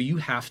 So you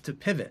have to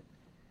pivot.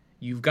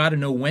 You've got to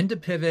know when to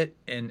pivot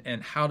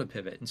and how to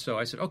pivot. And so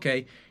I said,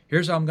 okay,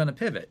 here's how I'm going to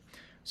pivot.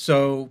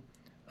 So,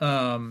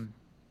 some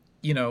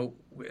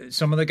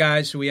of the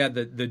guys, so we had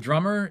the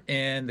drummer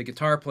and the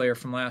guitar player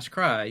from Last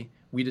Cry,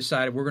 we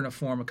decided we're going to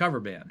form a cover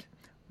band,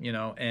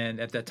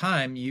 and at that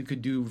time you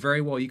could do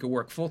very well. You could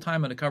work full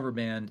time in a cover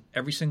band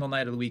every single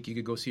night of the week. You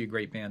could go see a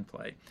great band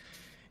play.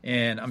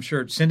 And I'm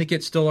sure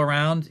Syndicate's still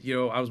around.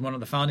 I was one of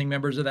the founding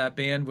members of that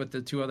band with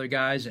the 2 other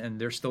guys, and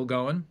they're still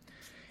going.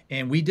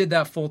 And we did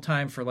that full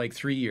time for like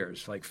 3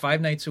 years, like 5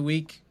 nights a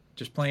week.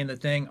 Just playing the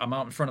thing. I'm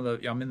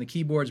in the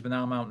keyboards, but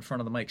now I'm out in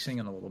front of the mic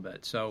singing a little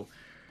bit. So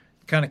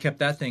kind of kept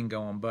that thing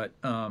going. But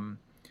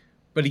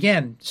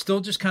again, still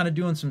just kind of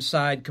doing some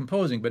side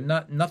composing,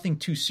 but nothing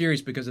too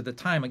serious because at the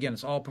time, again,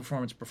 it's all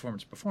performance.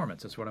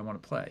 That's what I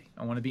want to play.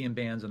 I want to be in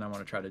bands and I want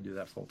to try to do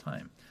that full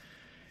time.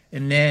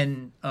 And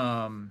then,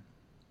 and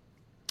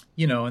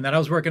then I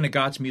was working at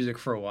Gott's Music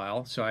for a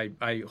while. So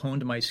I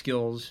honed my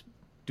skills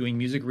doing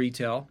music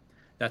retail.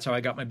 That's how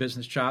I got my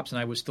business chops, and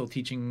I was still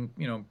teaching,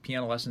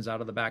 piano lessons out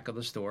of the back of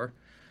the store.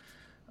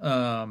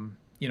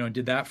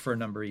 Did that for a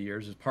number of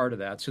years as part of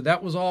that. So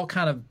that was all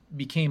kind of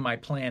became my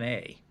plan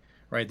A,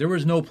 right? There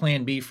was no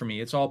plan B for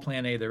me. It's all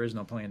plan A. There is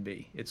no plan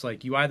B. It's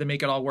like you either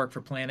make it all work for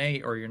plan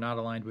A or you're not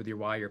aligned with your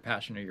why, your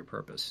passion, or your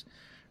purpose,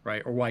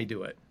 right? Or why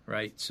do it,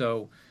 right?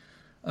 So,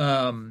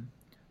 but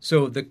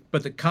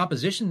the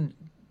composition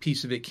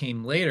piece of it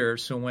came later.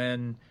 So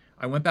when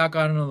I went back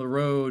out on the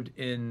road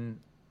in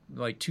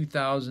like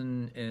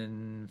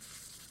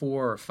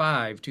 2004 or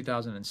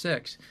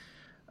 2006,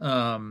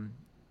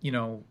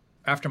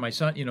 after my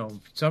son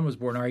was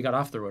born, or I got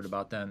off the road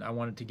about then, I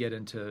wanted to get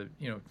into,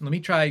 let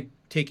me try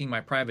taking my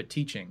private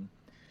teaching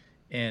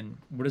and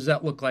what does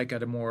that look like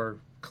at a more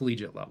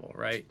collegiate level,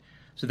 right?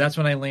 So that's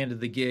when I landed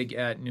the gig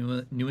at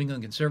New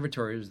England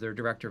Conservatory as their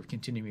director of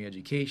continuing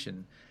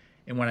education.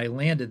 And when I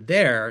landed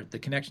there, the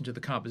connection to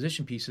the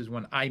composition piece is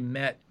when I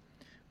met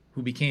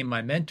who became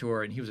my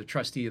mentor, and he was a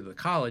trustee of the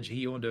college.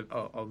 He owned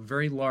a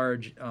very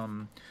large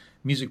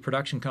music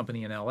production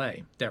company in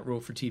L.A. that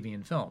wrote for TV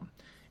and film.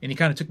 And he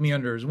kind of took me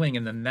under his wing,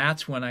 and then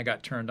that's when I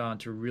got turned on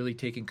to really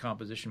taking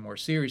composition more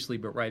seriously,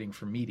 but writing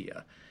for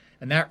media.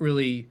 And that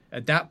really,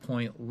 at that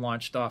point,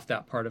 launched off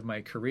that part of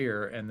my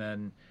career. And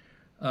then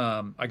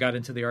I got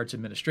into the arts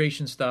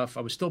administration stuff.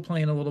 I was still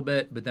playing a little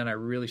bit, but then I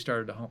really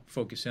started to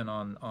focus in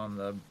on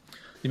the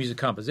music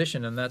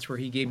composition, and that's where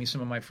he gave me some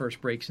of my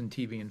first breaks in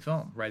TV and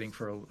film, writing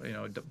for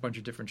a bunch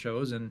of different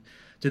shows. And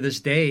to this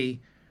day,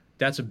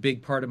 that's a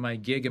big part of my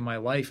gig in my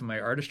life and my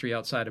artistry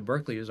outside of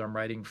Berklee is I'm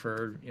writing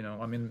for,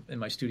 I'm in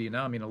my studio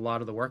now. I mean, a lot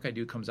of the work I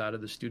do comes out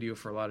of the studio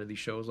for a lot of these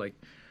shows like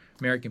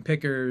American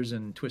Pickers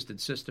and Twisted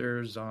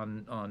Sisters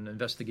on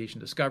Investigation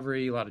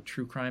Discovery, a lot of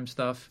true crime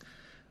stuff,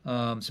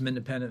 some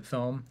independent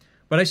film.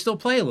 But I still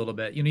play a little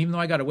bit, even though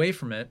I got away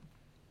from it.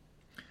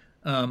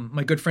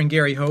 My good friend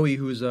Gary Hoey,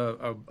 who's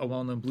a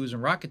well-known blues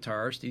and rock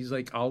guitarist, he's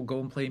like, I'll go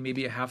and play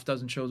maybe a half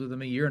dozen shows with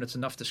him a year, and it's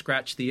enough to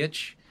scratch the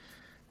itch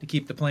to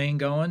keep the playing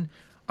going.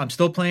 I'm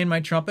still playing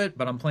my trumpet,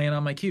 but I'm playing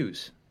on my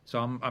cues. So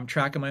I'm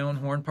tracking my own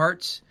horn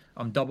parts.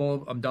 I'm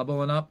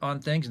doubling up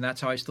on things, and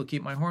that's how I still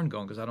keep my horn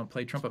going because I don't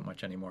play trumpet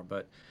much anymore.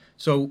 But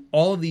so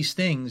all of these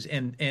things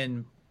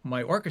and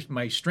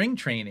my string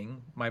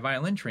training, my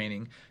violin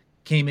training,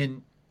 came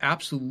in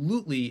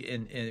absolutely,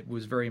 and it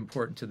was very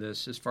important to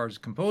this as far as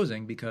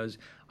composing because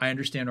I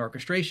understand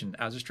orchestration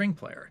as a string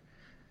player.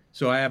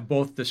 So I have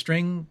both the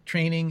string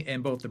training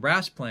and both the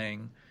brass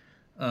playing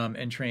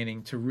and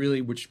training to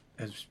really, which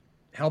has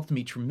helped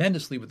me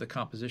tremendously with the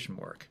composition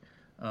work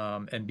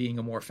and being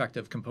a more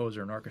effective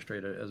composer and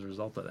orchestrator as a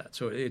result of that.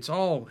 So it's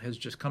all has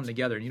just come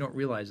together, and you don't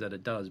realize that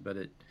it does, but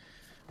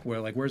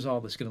where's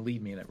all this going to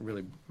lead me? And it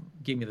really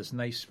gave me this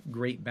nice,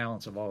 great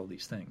balance of all of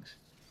these things.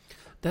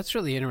 That's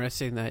really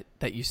interesting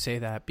that you say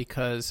that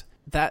because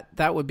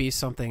that would be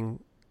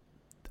something,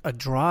 a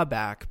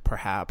drawback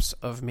perhaps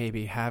of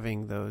maybe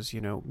having those,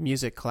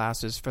 music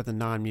classes for the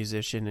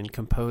non-musician and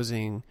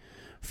composing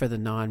for the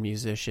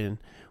non-musician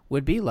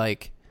would be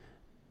like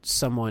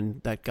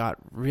someone that got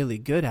really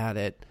good at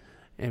it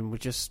and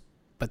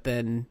but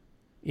then,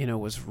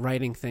 was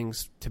writing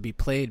things to be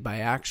played by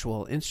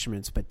actual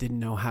instruments, but didn't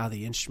know how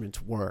the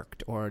instruments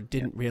worked or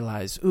didn't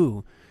realize,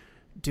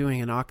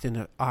 doing an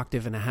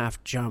octave and a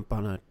half jump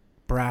on a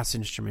brass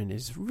instrument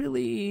is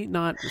really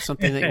not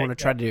something that you want to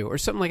try to do or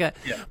something like that.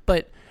 Yeah.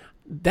 But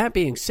that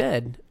being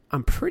said,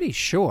 I'm pretty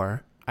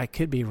sure, I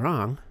could be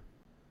wrong,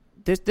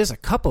 there's a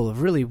couple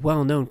of really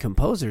well-known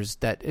composers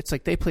that it's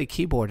like they play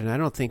keyboard and I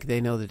don't think they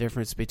know the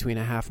difference between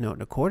a half note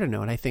and a quarter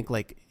note. I think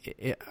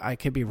I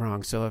could be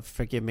wrong, so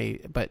forgive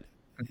me, but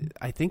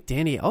I think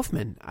Danny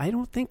Elfman, I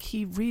don't think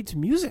he reads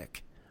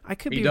music. I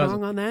could be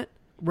wrong on that.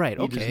 Right.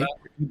 Okay.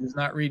 He does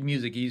not read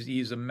music.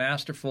 He's a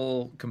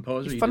masterful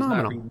composer.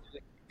 Phenomenal. He does not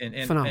read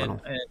music.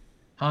 Phenomenal. And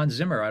Hans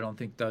Zimmer, I don't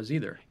think does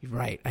either.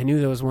 Right. I knew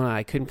there was one.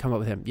 I couldn't come up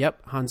with him.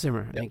 Yep. Hans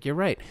Zimmer. I think you're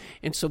right.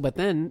 And so, but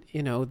then,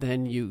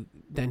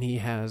 then he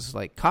has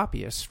like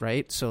copyists,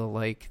 right? So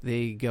like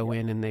they go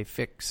in and they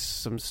fix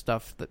some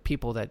stuff that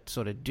people that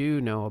sort of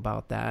do know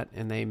about that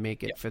and they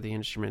make it for the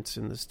instruments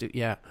in the studio.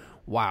 Yeah.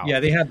 Wow. Yeah,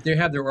 they have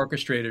their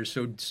orchestrators.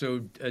 So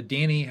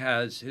Danny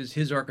has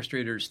his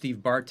orchestrator,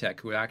 Steve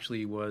Bartek, who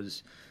actually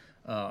was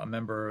a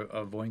member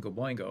of Boingo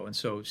Boingo. And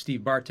so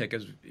Steve Bartek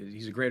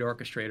he's a great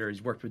orchestrator.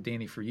 He's worked with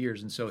Danny for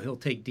years, and so he'll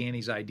take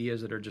Danny's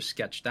ideas that are just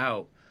sketched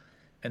out,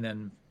 and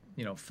then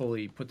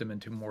fully put them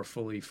into more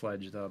fully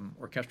fledged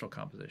orchestral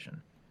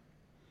composition.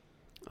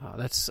 Oh,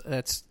 that's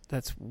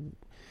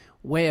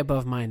way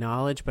above my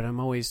knowledge, but I'm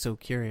always so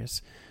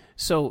curious.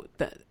 So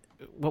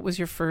what was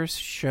your first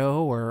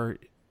show or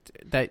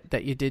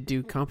that you did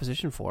do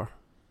composition for?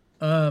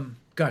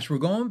 Gosh, we're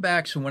going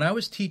back. So when I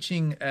was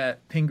teaching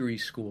at Pingree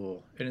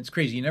School, and it's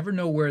crazy, you never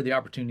know where the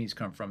opportunities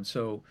come from.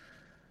 So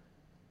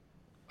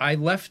I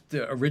left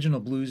the original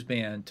blues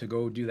band to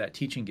go do that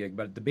teaching gig,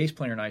 but the bass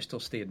player and I still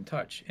stayed in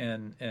touch.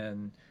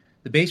 And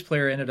the bass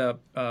player ended up,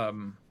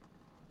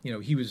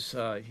 he was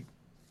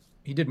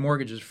he did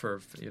mortgages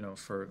for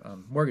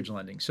mortgage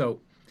lending. So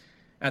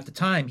at the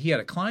time, he had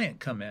a client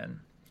come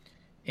in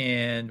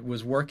and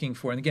was working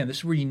for, and again, this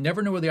is where you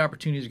never know where the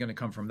opportunities are going to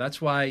come from. That's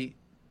why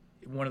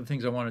one of the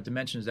things I wanted to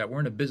mention is that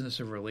we're in a business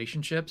of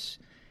relationships.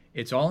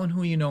 It's all in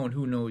who you know and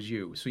who knows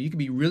you. So you can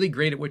be really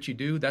great at what you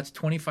do. That's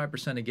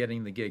 25% of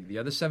getting the gig. The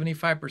other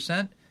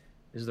 75%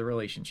 is the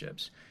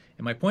relationships.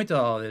 And my point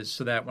to all is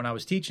so that when I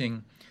was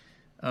teaching,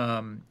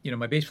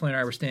 my bass player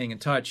and I were staying in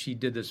touch. He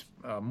did this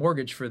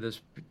mortgage for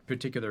this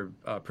particular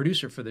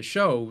producer for the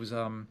show. It was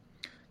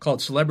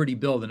called Celebrity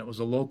Build, and it was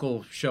a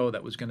local show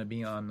that was going to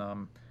be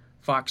on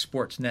Fox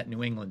Sports Net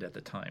New England at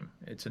the time.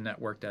 It's a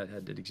network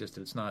that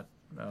existed. It's not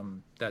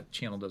that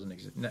channel doesn't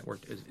exist.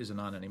 Network isn't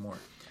on anymore.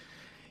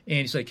 And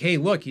he's like, hey,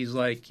 look, he's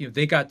like,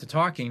 they got to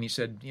talking, and he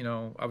said,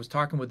 I was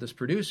talking with this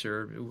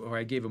producer who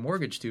I gave a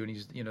mortgage to, and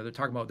he's, they're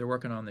talking about they're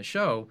working on the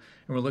show,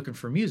 and we're looking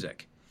for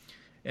music.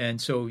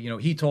 And so,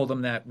 he told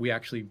them that we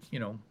actually,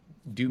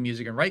 do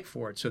music and write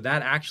for it. So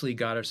that actually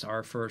got us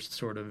our first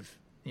sort of,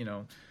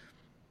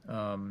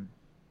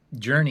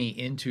 journey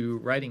into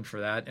writing for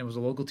that. And it was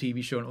a local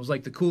TV show, and it was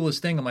like the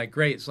coolest thing. I'm like,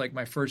 great, it's like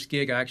my first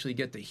gig. I actually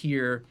get to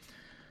hear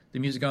the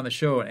music on the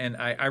show. And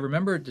I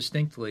remember it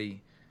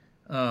distinctly.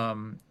 It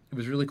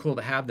was really cool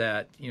to have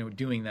that,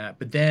 doing that.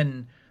 But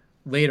then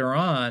later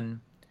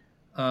on,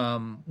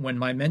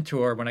 when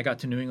I got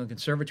to New England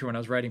Conservatory and I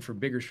was writing for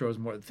bigger shows,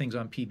 more things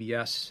on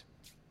PBS,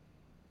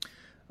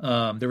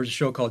 there was a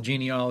show called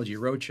Genealogy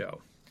Roadshow,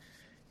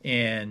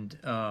 and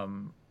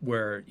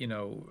where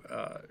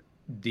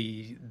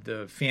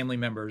the family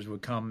members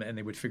would come and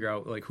they would figure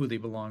out like who they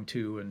belonged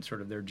to and sort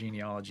of their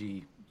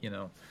genealogy,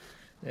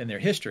 and their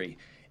history.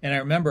 And I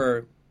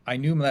remember I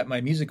knew that my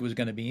music was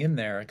going to be in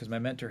there because my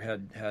mentor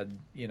had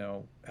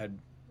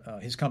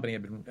his company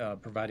had been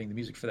providing the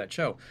music for that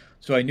show,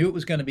 so I knew it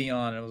was going to be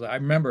on. And I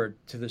remember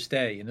to this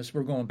day, and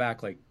we're going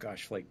back like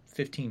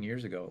 15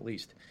 years ago at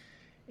least.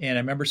 And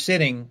I remember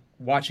sitting,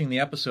 watching the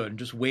episode and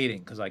just waiting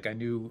because like I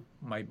knew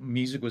my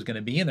music was going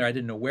to be in there. I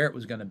didn't know where it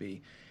was going to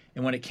be.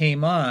 And when it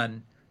came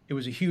on, it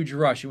was a huge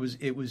rush.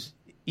 It was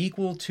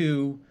equal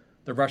to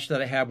the rush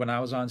that I had when I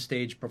was on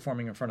stage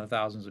performing in front of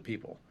thousands of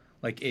people.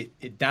 Like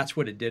that's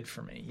what it did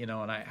for me, and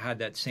I had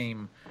that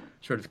same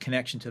sort of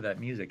connection to that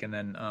music. And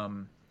then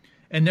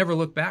and never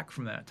looked back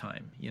from that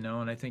time,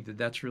 and I think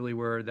that's really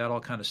where that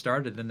all kind of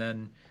started. And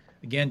then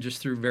again,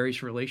 just through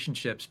various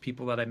relationships,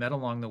 people that I met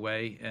along the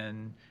way,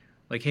 and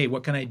like, hey,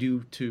 what can I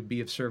do to be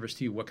of service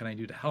to you? What can I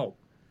do to help?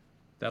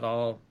 That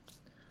all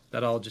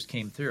just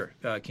came through.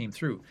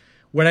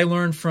 What I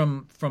learned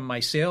from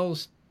my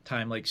sales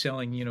time, like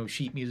selling,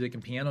 sheet music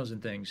and pianos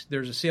and things,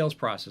 there's a sales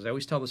process. I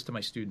always tell this to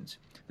my students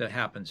that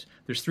happens.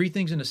 There's 3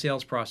 things in the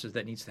sales process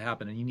that needs to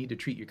happen, and you need to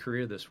treat your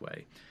career this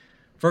way.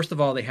 First of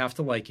all, they have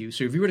to like you.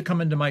 So if you were to come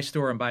into my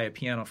store and buy a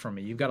piano from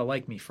me, you've got to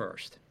like me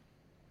first.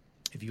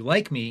 If you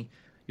like me,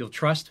 you'll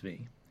trust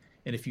me.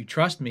 And if you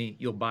trust me,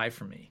 you'll buy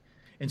from me.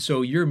 And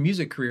so your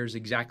music career is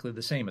exactly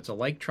the same. It's a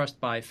like, trust,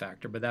 buy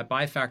factor. But that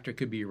buy factor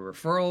could be a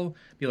referral,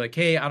 be like,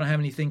 hey, I don't have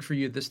anything for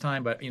you at this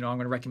time, but, I'm going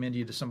to recommend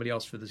you to somebody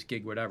else for this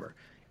gig, whatever.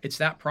 It's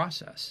that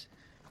process,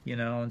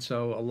 and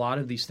so a lot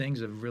of these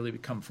things have really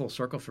become full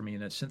circle for me,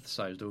 and it's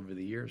synthesized over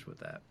the years with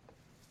that.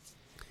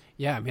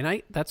 Yeah,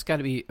 that's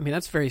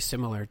very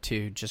similar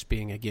to just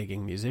being a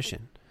gigging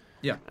musician.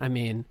 Yeah.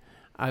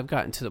 I've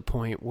gotten to the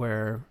point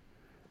where,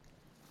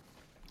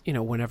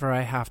 whenever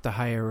I have to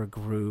hire a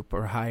group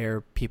or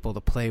hire people to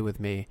play with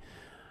me,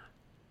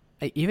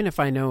 even if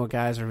I know a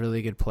guy's a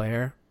really good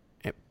player,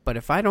 but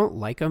if I don't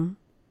like him,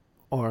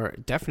 or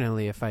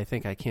definitely if I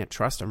think I can't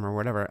trust him or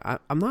whatever,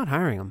 I'm not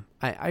hiring him.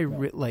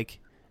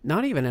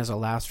 Not even as a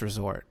last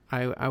resort.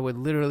 I would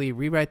literally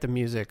rewrite the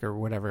music or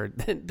whatever,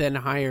 then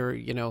hire,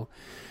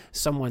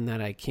 someone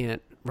that I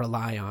can't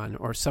rely on,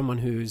 or someone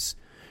who's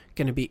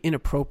going to be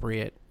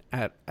inappropriate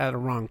at a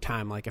wrong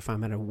time, like if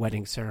I'm at a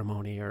wedding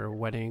ceremony or a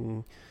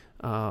wedding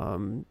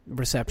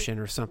reception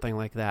or something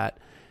like that.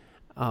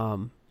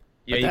 You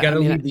got to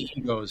leave the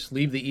egos.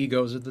 Leave the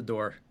egos at the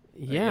door.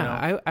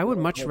 Yeah, I would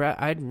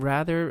I'd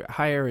rather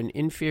hire an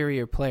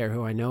inferior player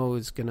who I know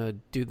is going to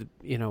do the,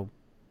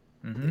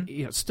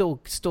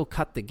 still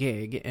cut the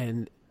gig,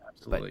 and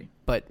absolutely,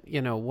 but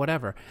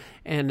whatever.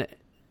 And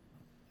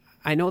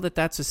I know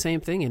that's the same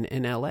thing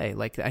in LA.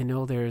 Like I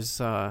know there's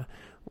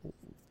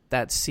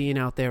that scene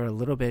out there a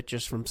little bit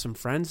just from some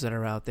friends that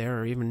are out there,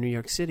 or even New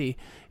York City,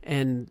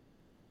 and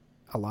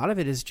a lot of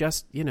it is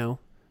just the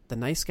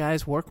nice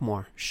guys work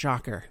more.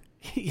 Shocker.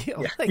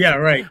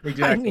 Right,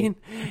 exactly.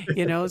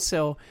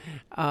 So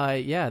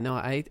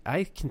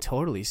I can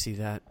totally see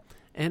that,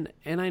 and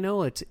I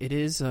know it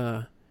is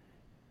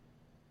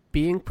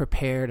being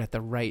prepared at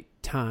the right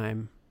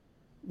time.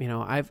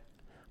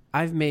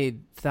 I've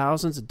made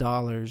thousands of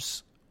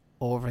dollars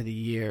over the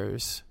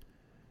years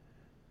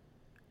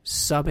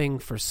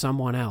subbing for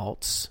someone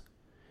else,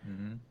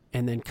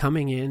 and then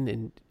coming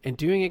in and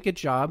doing a good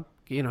job.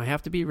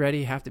 Have to be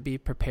ready, have to be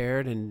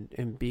prepared,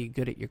 and be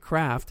good at your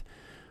craft.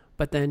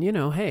 But then,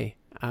 hey,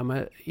 I'm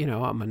a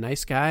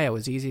nice guy. I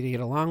was easy to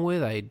get along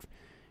with. I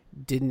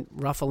didn't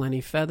ruffle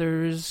any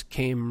feathers,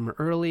 came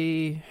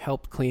early,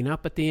 helped clean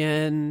up at the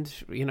end,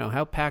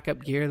 helped pack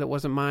up gear that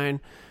wasn't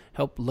mine,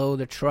 helped load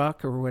the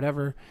truck or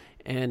whatever.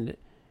 And,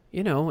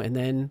 and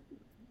then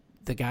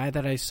the guy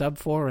that I sub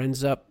for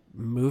ends up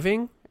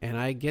moving, and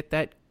I get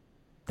that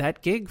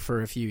gig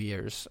for a few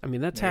years.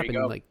 That's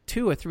happened like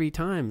 2 or 3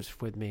 times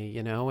with me,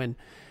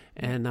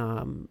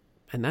 and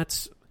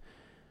that's,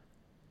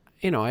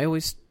 I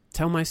always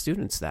tell my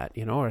students that,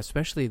 or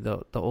especially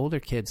the older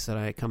kids that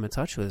I come in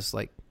touch with, is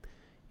like,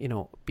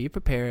 be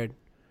prepared,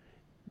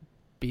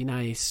 be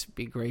nice,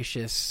 be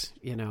gracious,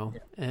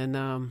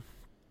 and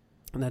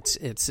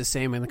it's the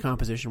same in the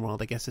composition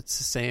world. I guess it's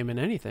the same in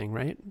anything,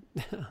 right?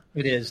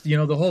 It is.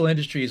 The whole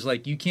industry is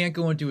like, you can't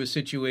go into a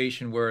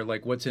situation where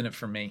like, what's in it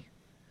for me?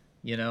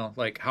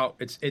 Like how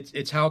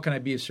it's how can I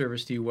be of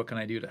service to you? What can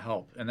I do to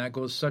help? And that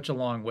goes such a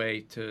long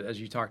way to,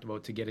 as you talked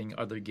about, to getting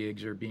other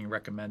gigs or being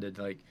recommended.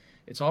 Like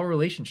it's all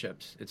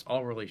relationships.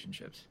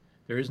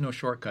 There is no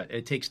shortcut.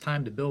 It takes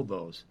time to build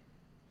those.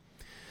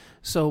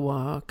 So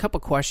a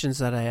couple questions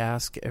that I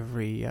ask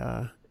every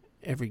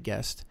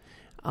guest.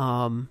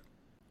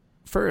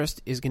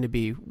 First is going to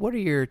be, what are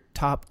your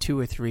top 2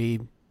 or 3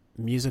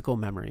 musical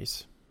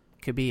memories?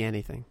 Could be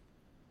anything.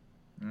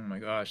 Oh my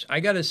gosh. I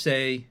got to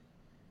say,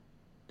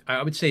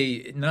 I would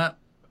say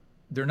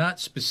they're not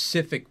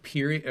specific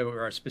period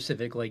or a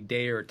specific like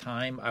day or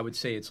time. I would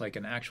say it's like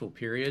an actual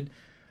period.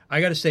 I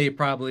got to say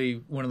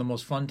probably one of the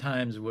most fun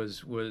times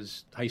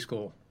was high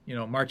school.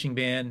 Marching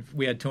band.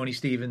 We had Tony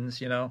Stevens,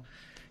 got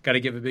to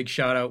give a big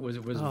shout out. Was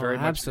very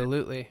much,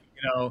 absolutely.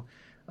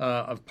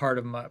 A part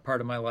of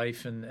my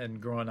life and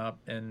growing up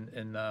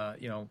and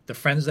the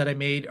friends that I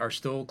made are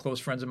still close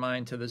friends of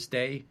mine to this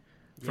day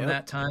from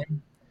that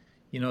time.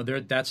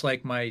 That's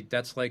like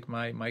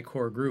my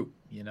core group.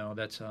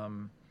 That's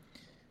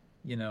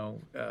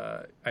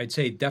I'd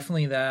say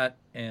definitely that,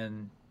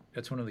 and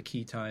that's one of the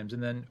key times.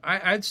 And then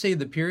I'd say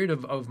the period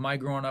of my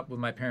growing up with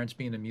my parents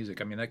being in music.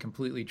 I mean, that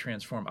completely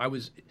transformed. I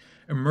was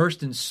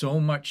immersed in so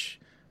much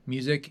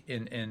music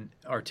and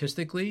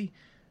artistically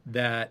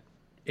that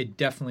it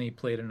definitely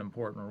played an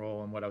important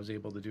role in what I was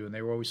able to do. And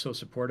they were always so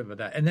supportive of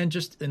that. And then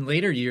just in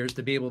later years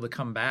to be able to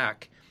come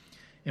back,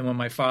 and when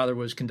my father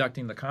was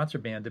conducting the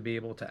concert band, to be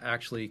able to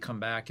actually come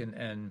back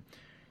and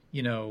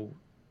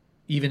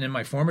even in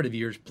my formative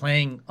years,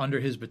 playing under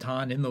his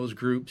baton in those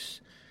groups.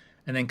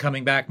 And then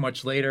coming back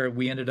much later,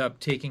 we ended up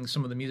taking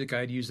some of the music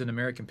I had used in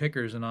American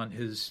Pickers, and on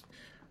his,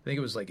 I think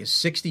it was like his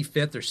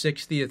 65th or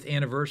 60th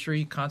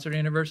anniversary, concert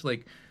anniversary,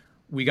 like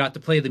we got to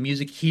play the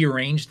music. He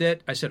arranged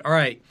it. I said, all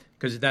right,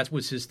 because that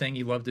was his thing.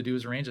 He loved to do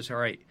is arrange. I said, all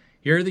right,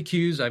 here are the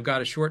cues. I've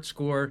got a short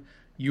score.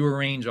 You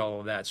arrange all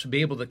of that. So be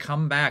able to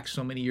come back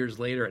so many years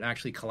later and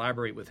actually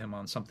collaborate with him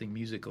on something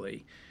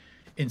musically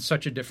in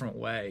such a different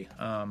way.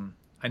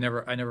 I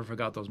never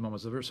forgot those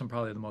moments. Those were some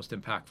probably the most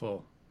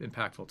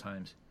impactful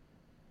times.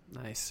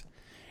 Nice.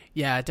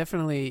 Yeah,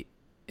 definitely.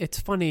 It's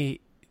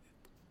funny.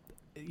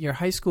 Your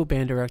high school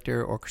band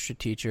director, orchestra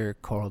teacher,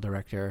 choral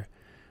director,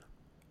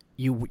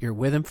 you're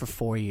with them for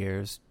 4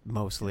 years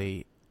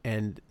mostly,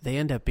 and they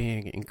end up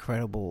being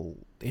incredible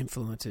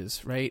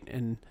influences, right?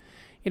 And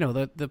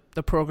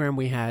the program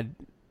we had,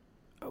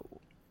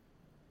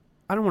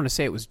 I don't want to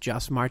say it was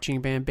just marching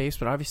band based,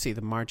 but obviously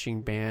the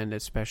marching band,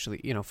 especially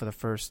for the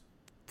first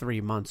 3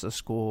 months of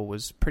school,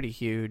 was pretty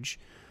huge.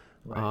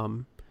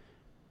 Right.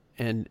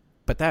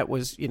 But that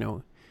was,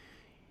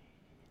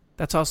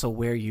 that's also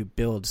where you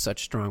build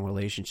such strong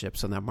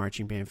relationships on that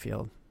marching band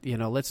field.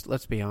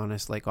 Let's be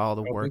honest, like all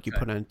the work you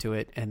put into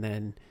it, and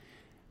then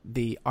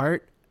the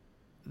art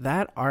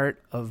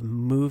of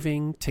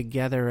moving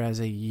together as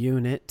a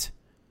unit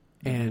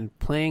and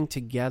playing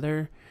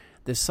together,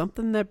 there's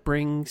something that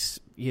brings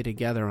you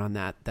together on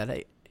that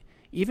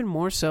even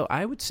more so,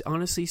 I would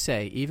honestly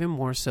say, even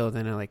more so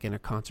than in a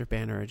concert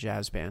band or a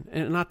jazz band.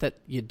 And not that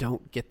you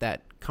don't get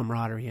that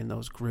camaraderie in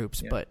those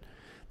groups, but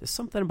there's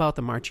something about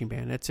the marching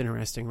band that's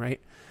interesting, right?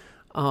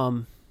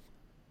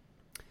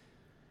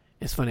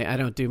 It's funny, I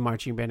don't do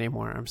marching band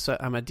anymore.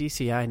 I'm a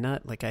DCI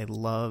nut. Like I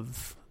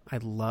love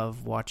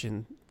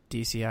watching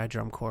DCI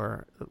drum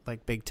corps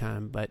like big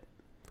time, but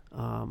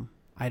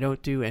I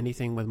don't do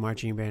anything with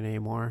marching band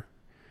anymore.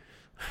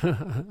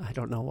 I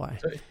don't know why.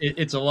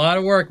 It's a lot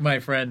of work, my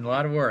friend. A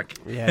lot of work.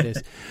 Yeah, it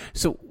is.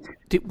 So,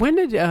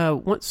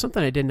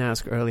 something I didn't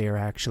ask earlier,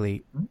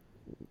 actually.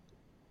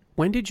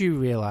 When did you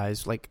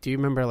realize? Like, do you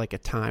remember like a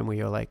time where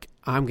you're like,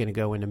 I'm going to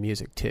go into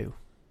music too?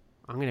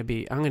 I'm going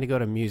to go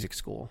to music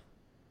school.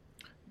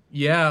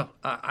 Yeah,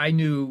 I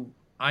knew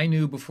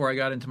before I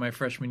got into my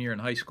freshman year in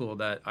high school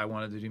that I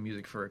wanted to do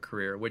music for a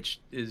career, which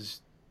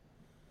is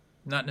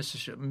not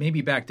necessarily,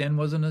 maybe back then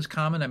wasn't as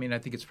common. I mean, I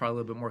think it's probably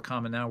a little bit more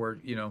common now where,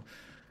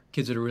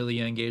 kids that are really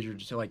young age are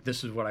just like,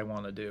 this is what I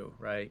want to do,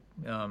 right?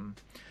 And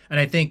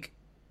I think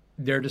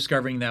they're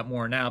discovering that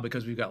more now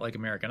because we've got like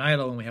American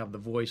Idol and we have The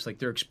Voice. Like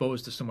they're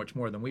exposed to so much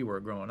more than we were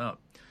growing up.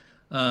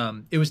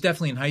 It was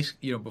definitely in high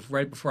school,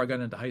 right before I got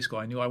into high school,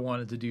 I knew I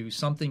wanted to do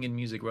something in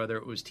music, whether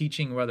it was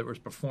teaching, whether it was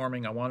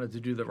performing. I wanted to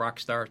do the rock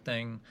star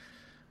thing,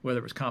 whether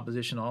it was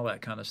composition, all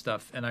that kind of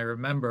stuff. And I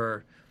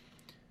remember,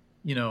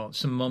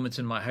 some moments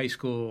in my high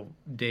school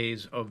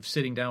days of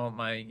sitting down with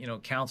my,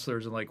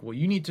 counselors and like, well,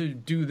 you need to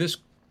do this,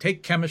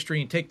 take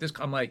chemistry and take this.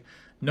 I'm like,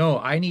 no,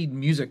 I need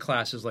music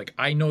classes. Like,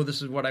 I know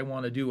this is what I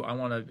want to do. I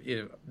want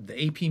to,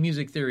 the AP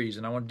music theories,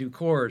 and I want to do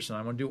chorus, and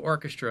I want to do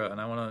orchestra,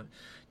 and I want to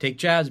take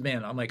jazz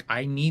band. I'm like,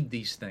 I need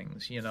these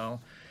things,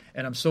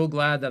 And I'm so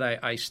glad that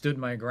I stood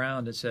my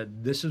ground and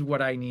said, this is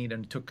what I need,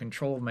 and took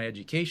control of my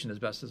education as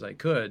best as I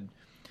could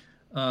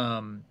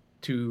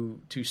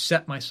to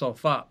set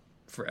myself up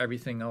for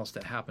everything else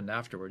that happened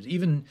afterwards.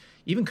 Even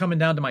coming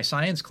down to my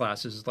science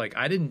classes, like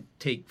I didn't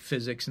take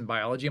physics and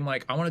biology. I'm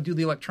like, I want to do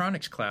the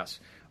electronics class.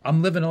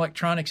 I'm living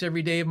electronics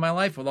every day of my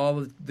life with all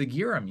of the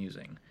gear I'm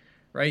using,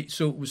 right?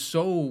 So it was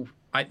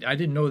I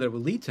didn't know that it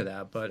would lead to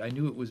that, but I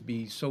knew it would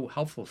be so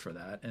helpful for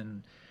that.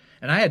 And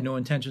I had no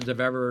intentions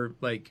of ever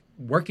like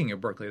working at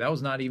Berklee. That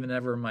was not even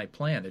ever my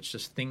plan. It's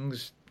just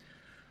things,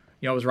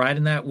 I was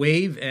riding that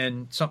wave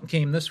and something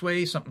came this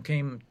way, something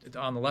came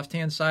on the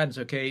left-hand side. It's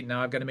okay,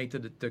 now I've got to make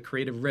the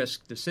creative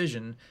risk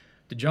decision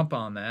to jump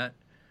on that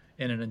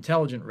and an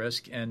intelligent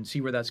risk, and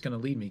see where that's going to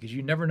lead me, because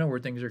you never know where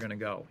things are going to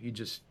go. You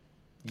just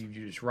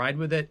ride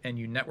with it, and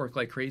you network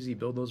like crazy,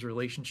 build those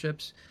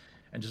relationships,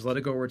 and just let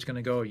it go where it's going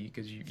to go,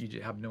 because you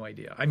just have no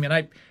idea. I mean,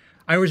 I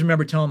always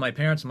remember telling my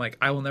parents, I'm like,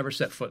 I will never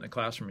set foot in a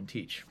classroom and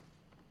teach.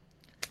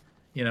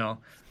 You know,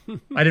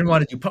 I didn't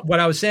want to do what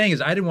I was saying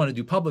is I didn't want to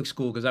do public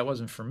school because that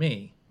wasn't for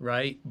me,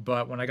 right?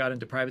 But when I got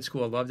into private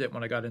school, I loved it.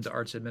 When I got into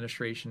arts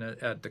administration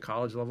at the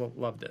college level,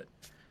 loved it.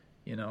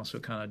 You know, so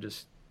kind of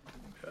just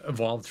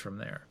evolved from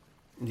there.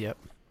 Yep.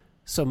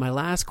 So my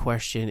last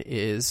question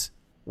is,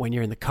 when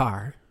you're in the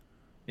car,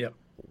 yep,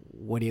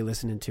 what are you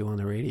listening to on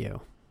the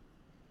radio?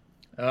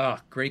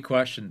 Ah, great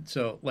question.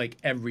 So like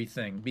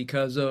everything,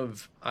 because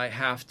of I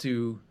have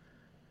to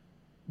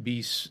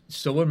be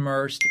so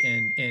immersed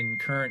in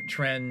current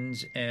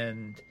trends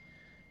and,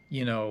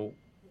 you know,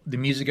 the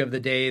music of the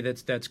day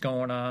that's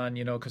going on,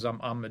 you know, because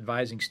I'm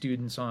advising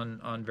students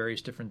on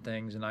various different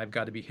things, and I've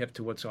got to be hip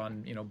to what's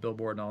on, you know,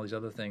 Billboard and all these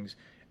other things,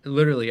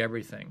 literally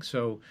everything.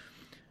 So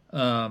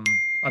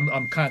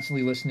I'm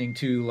constantly listening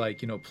to,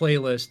 like, you know,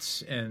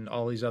 playlists and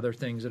all these other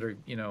things that are,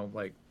 you know,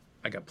 like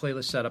I got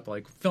playlists set up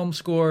like film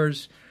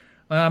scores.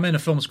 I'm in a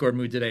film score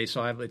mood today,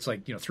 so it's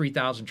like, you know,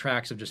 3,000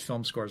 tracks of just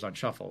film scores on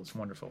shuffle. It's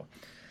wonderful.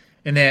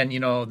 And then, you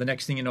know, the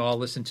next thing you know, I'll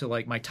listen to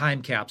like my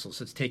time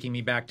capsules. It's taking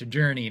me back to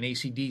Journey and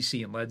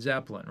AC/DC and Led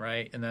Zeppelin,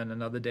 right? And then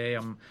another day,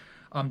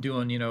 I'm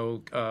doing,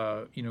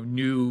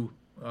 new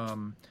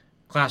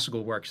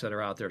classical works that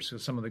are out there. So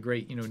some of the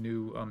great, you know,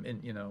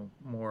 new,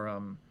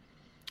 more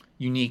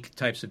unique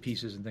types of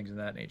pieces and things of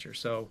that nature.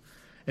 So,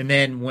 and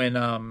then when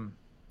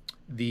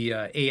the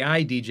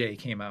AI DJ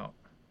came out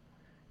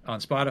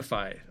on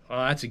Spotify,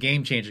 that's a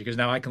game changer, because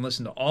now I can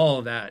listen to all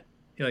of that.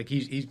 Like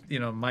he's you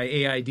know, my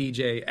AI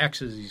DJ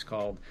X, as he's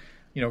called,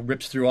 you know,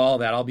 rips through all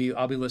that. I'll be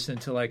listening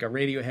to like a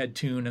Radiohead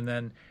tune, and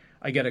then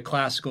I get a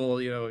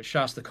classical, you know,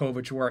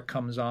 Shostakovich work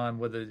comes on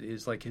with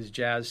his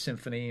jazz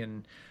symphony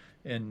and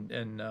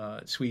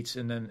suites,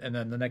 and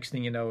then the next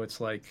thing you know, it's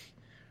like,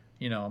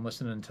 you know, I'm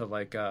listening to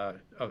like a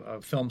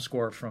film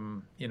score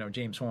from, you know,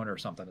 James Horner or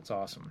something. It's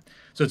awesome.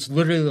 So it's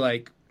literally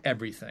like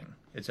everything.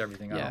 It's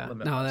everything. Yeah,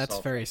 no, that's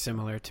very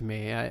similar to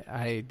me.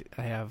 I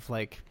have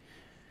like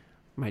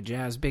my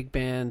jazz big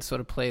band sort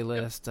of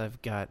playlist. Yep.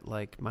 I've got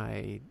like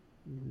my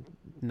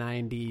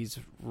 90s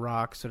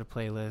rock sort of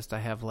playlist. I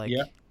have like,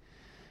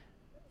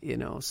 you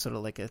know, sort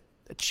of like a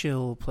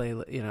chill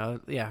playlist, you know,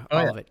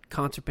 all of it.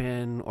 Concert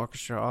band,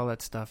 orchestra, all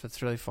that stuff.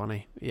 It's really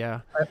funny.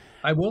 Yeah.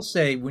 I will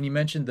say, when you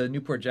mentioned the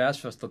Newport Jazz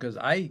Festival, because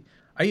I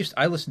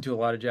listened to a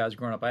lot of jazz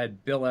growing up. I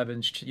had Bill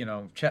Evans, you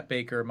know, Chet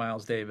Baker,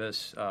 Miles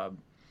Davis,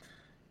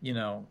 you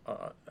know,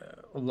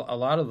 a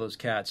lot of those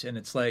cats, and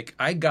it's like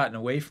I'd gotten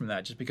away from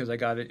that just because I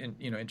got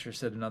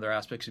interested in other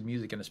aspects of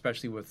music, and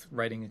especially with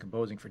writing and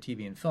composing for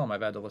TV and film,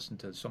 I've had to listen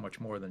to so much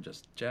more than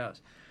just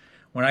jazz.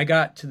 When I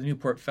got to the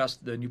Newport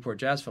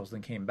Jazz Festival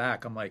and came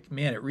back, I'm like,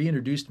 man, it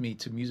reintroduced me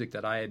to music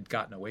that I had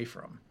gotten away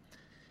from,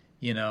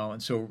 you know,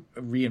 and so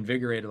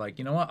reinvigorated, like,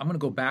 you know what, I'm going to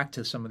go back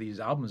to some of these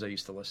albums I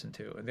used to listen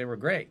to, and they were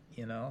great,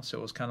 you know, so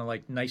it was kind of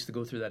like nice to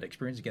go through that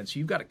experience again. So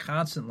you've got to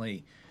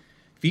constantly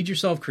feed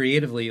yourself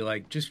creatively,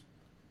 like just,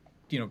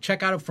 you know,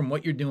 check out from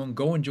what you're doing,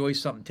 go enjoy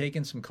something, take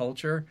in some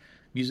culture,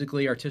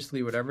 musically,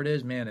 artistically, whatever it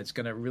is, man, it's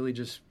going to really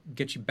just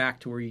get you back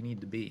to where you need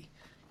to be.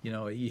 You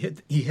know, you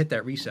hit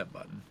that reset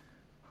button.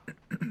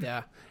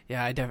 Yeah.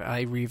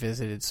 I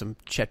revisited some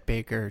Chet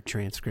Baker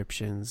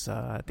transcripts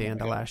at the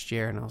end of last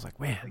year, and I was like,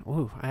 man,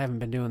 woo, I haven't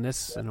been doing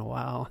this in a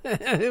while.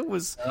 It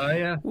was,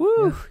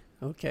 woo.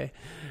 Yeah. Okay.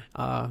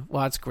 Well,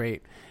 that's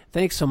great.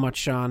 Thanks so much,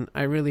 Sean.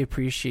 I really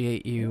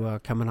appreciate you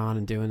coming on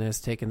and doing this,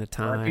 taking the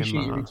time. I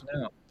appreciate you reaching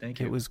out. Thank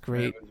you. It was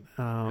great.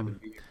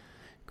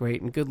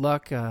 Great, and good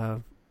luck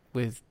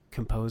with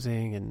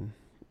composing and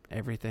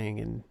everything.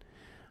 And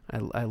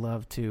I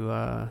love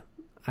to.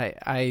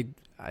 I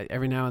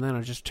every now and then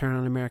I'll just turn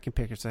on American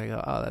Pickers. I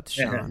go, oh, that's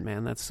Sean,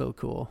 man. That's so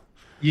cool.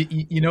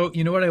 You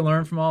know what I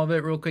learned from all of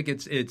it real quick?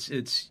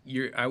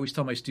 I always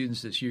tell my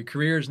students this: your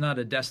career is not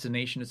a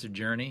destination; it's a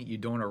journey. You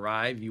don't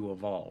arrive; you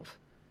evolve.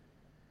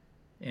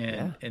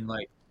 And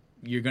like,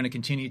 you're going to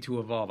continue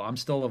to evolve. I'm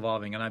still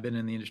evolving, and I've been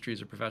in the industry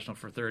as a professional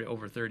for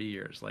over 30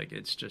 years. Like,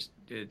 it's just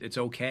it's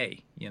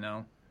okay, you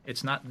know.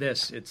 It's not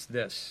this; it's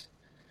this,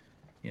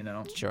 you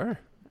know. Sure,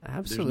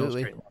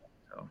 absolutely.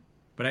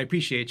 But I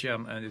appreciate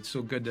you. It's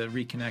so good to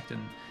reconnect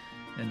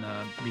and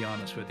be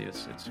honest with you.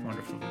 It's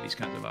wonderful with these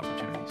kinds of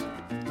opportunities.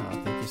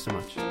 Thank you so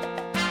much.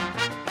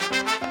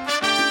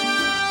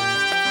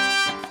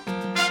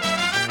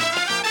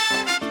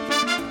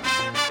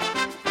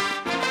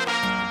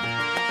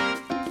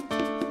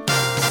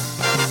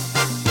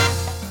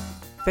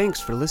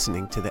 Thanks for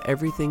listening to the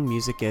Everything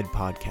Music Ed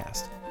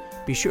podcast.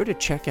 Be sure to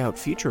check out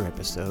future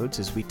episodes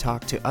as we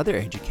talk to other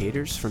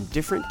educators from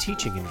different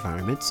teaching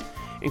environments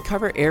and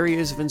cover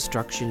areas of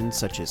instruction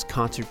such as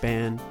concert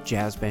band,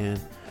 jazz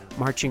band,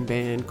 marching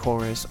band,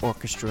 chorus,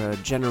 orchestra,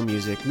 general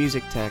music,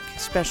 music tech,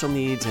 special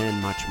needs,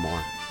 and much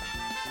more.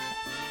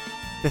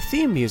 The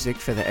theme music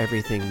for the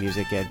Everything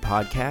Music Ed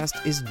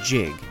podcast is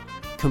Jig,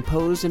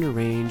 composed and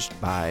arranged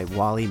by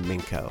Wally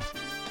Minko.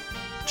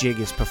 Jig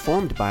is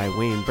performed by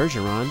Wayne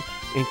Bergeron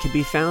and can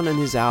be found on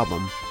his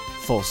album,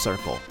 Full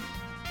Circle.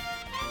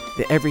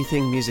 The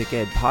Everything Music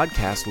Ed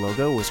podcast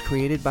logo was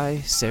created by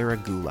Sarah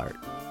Goulart.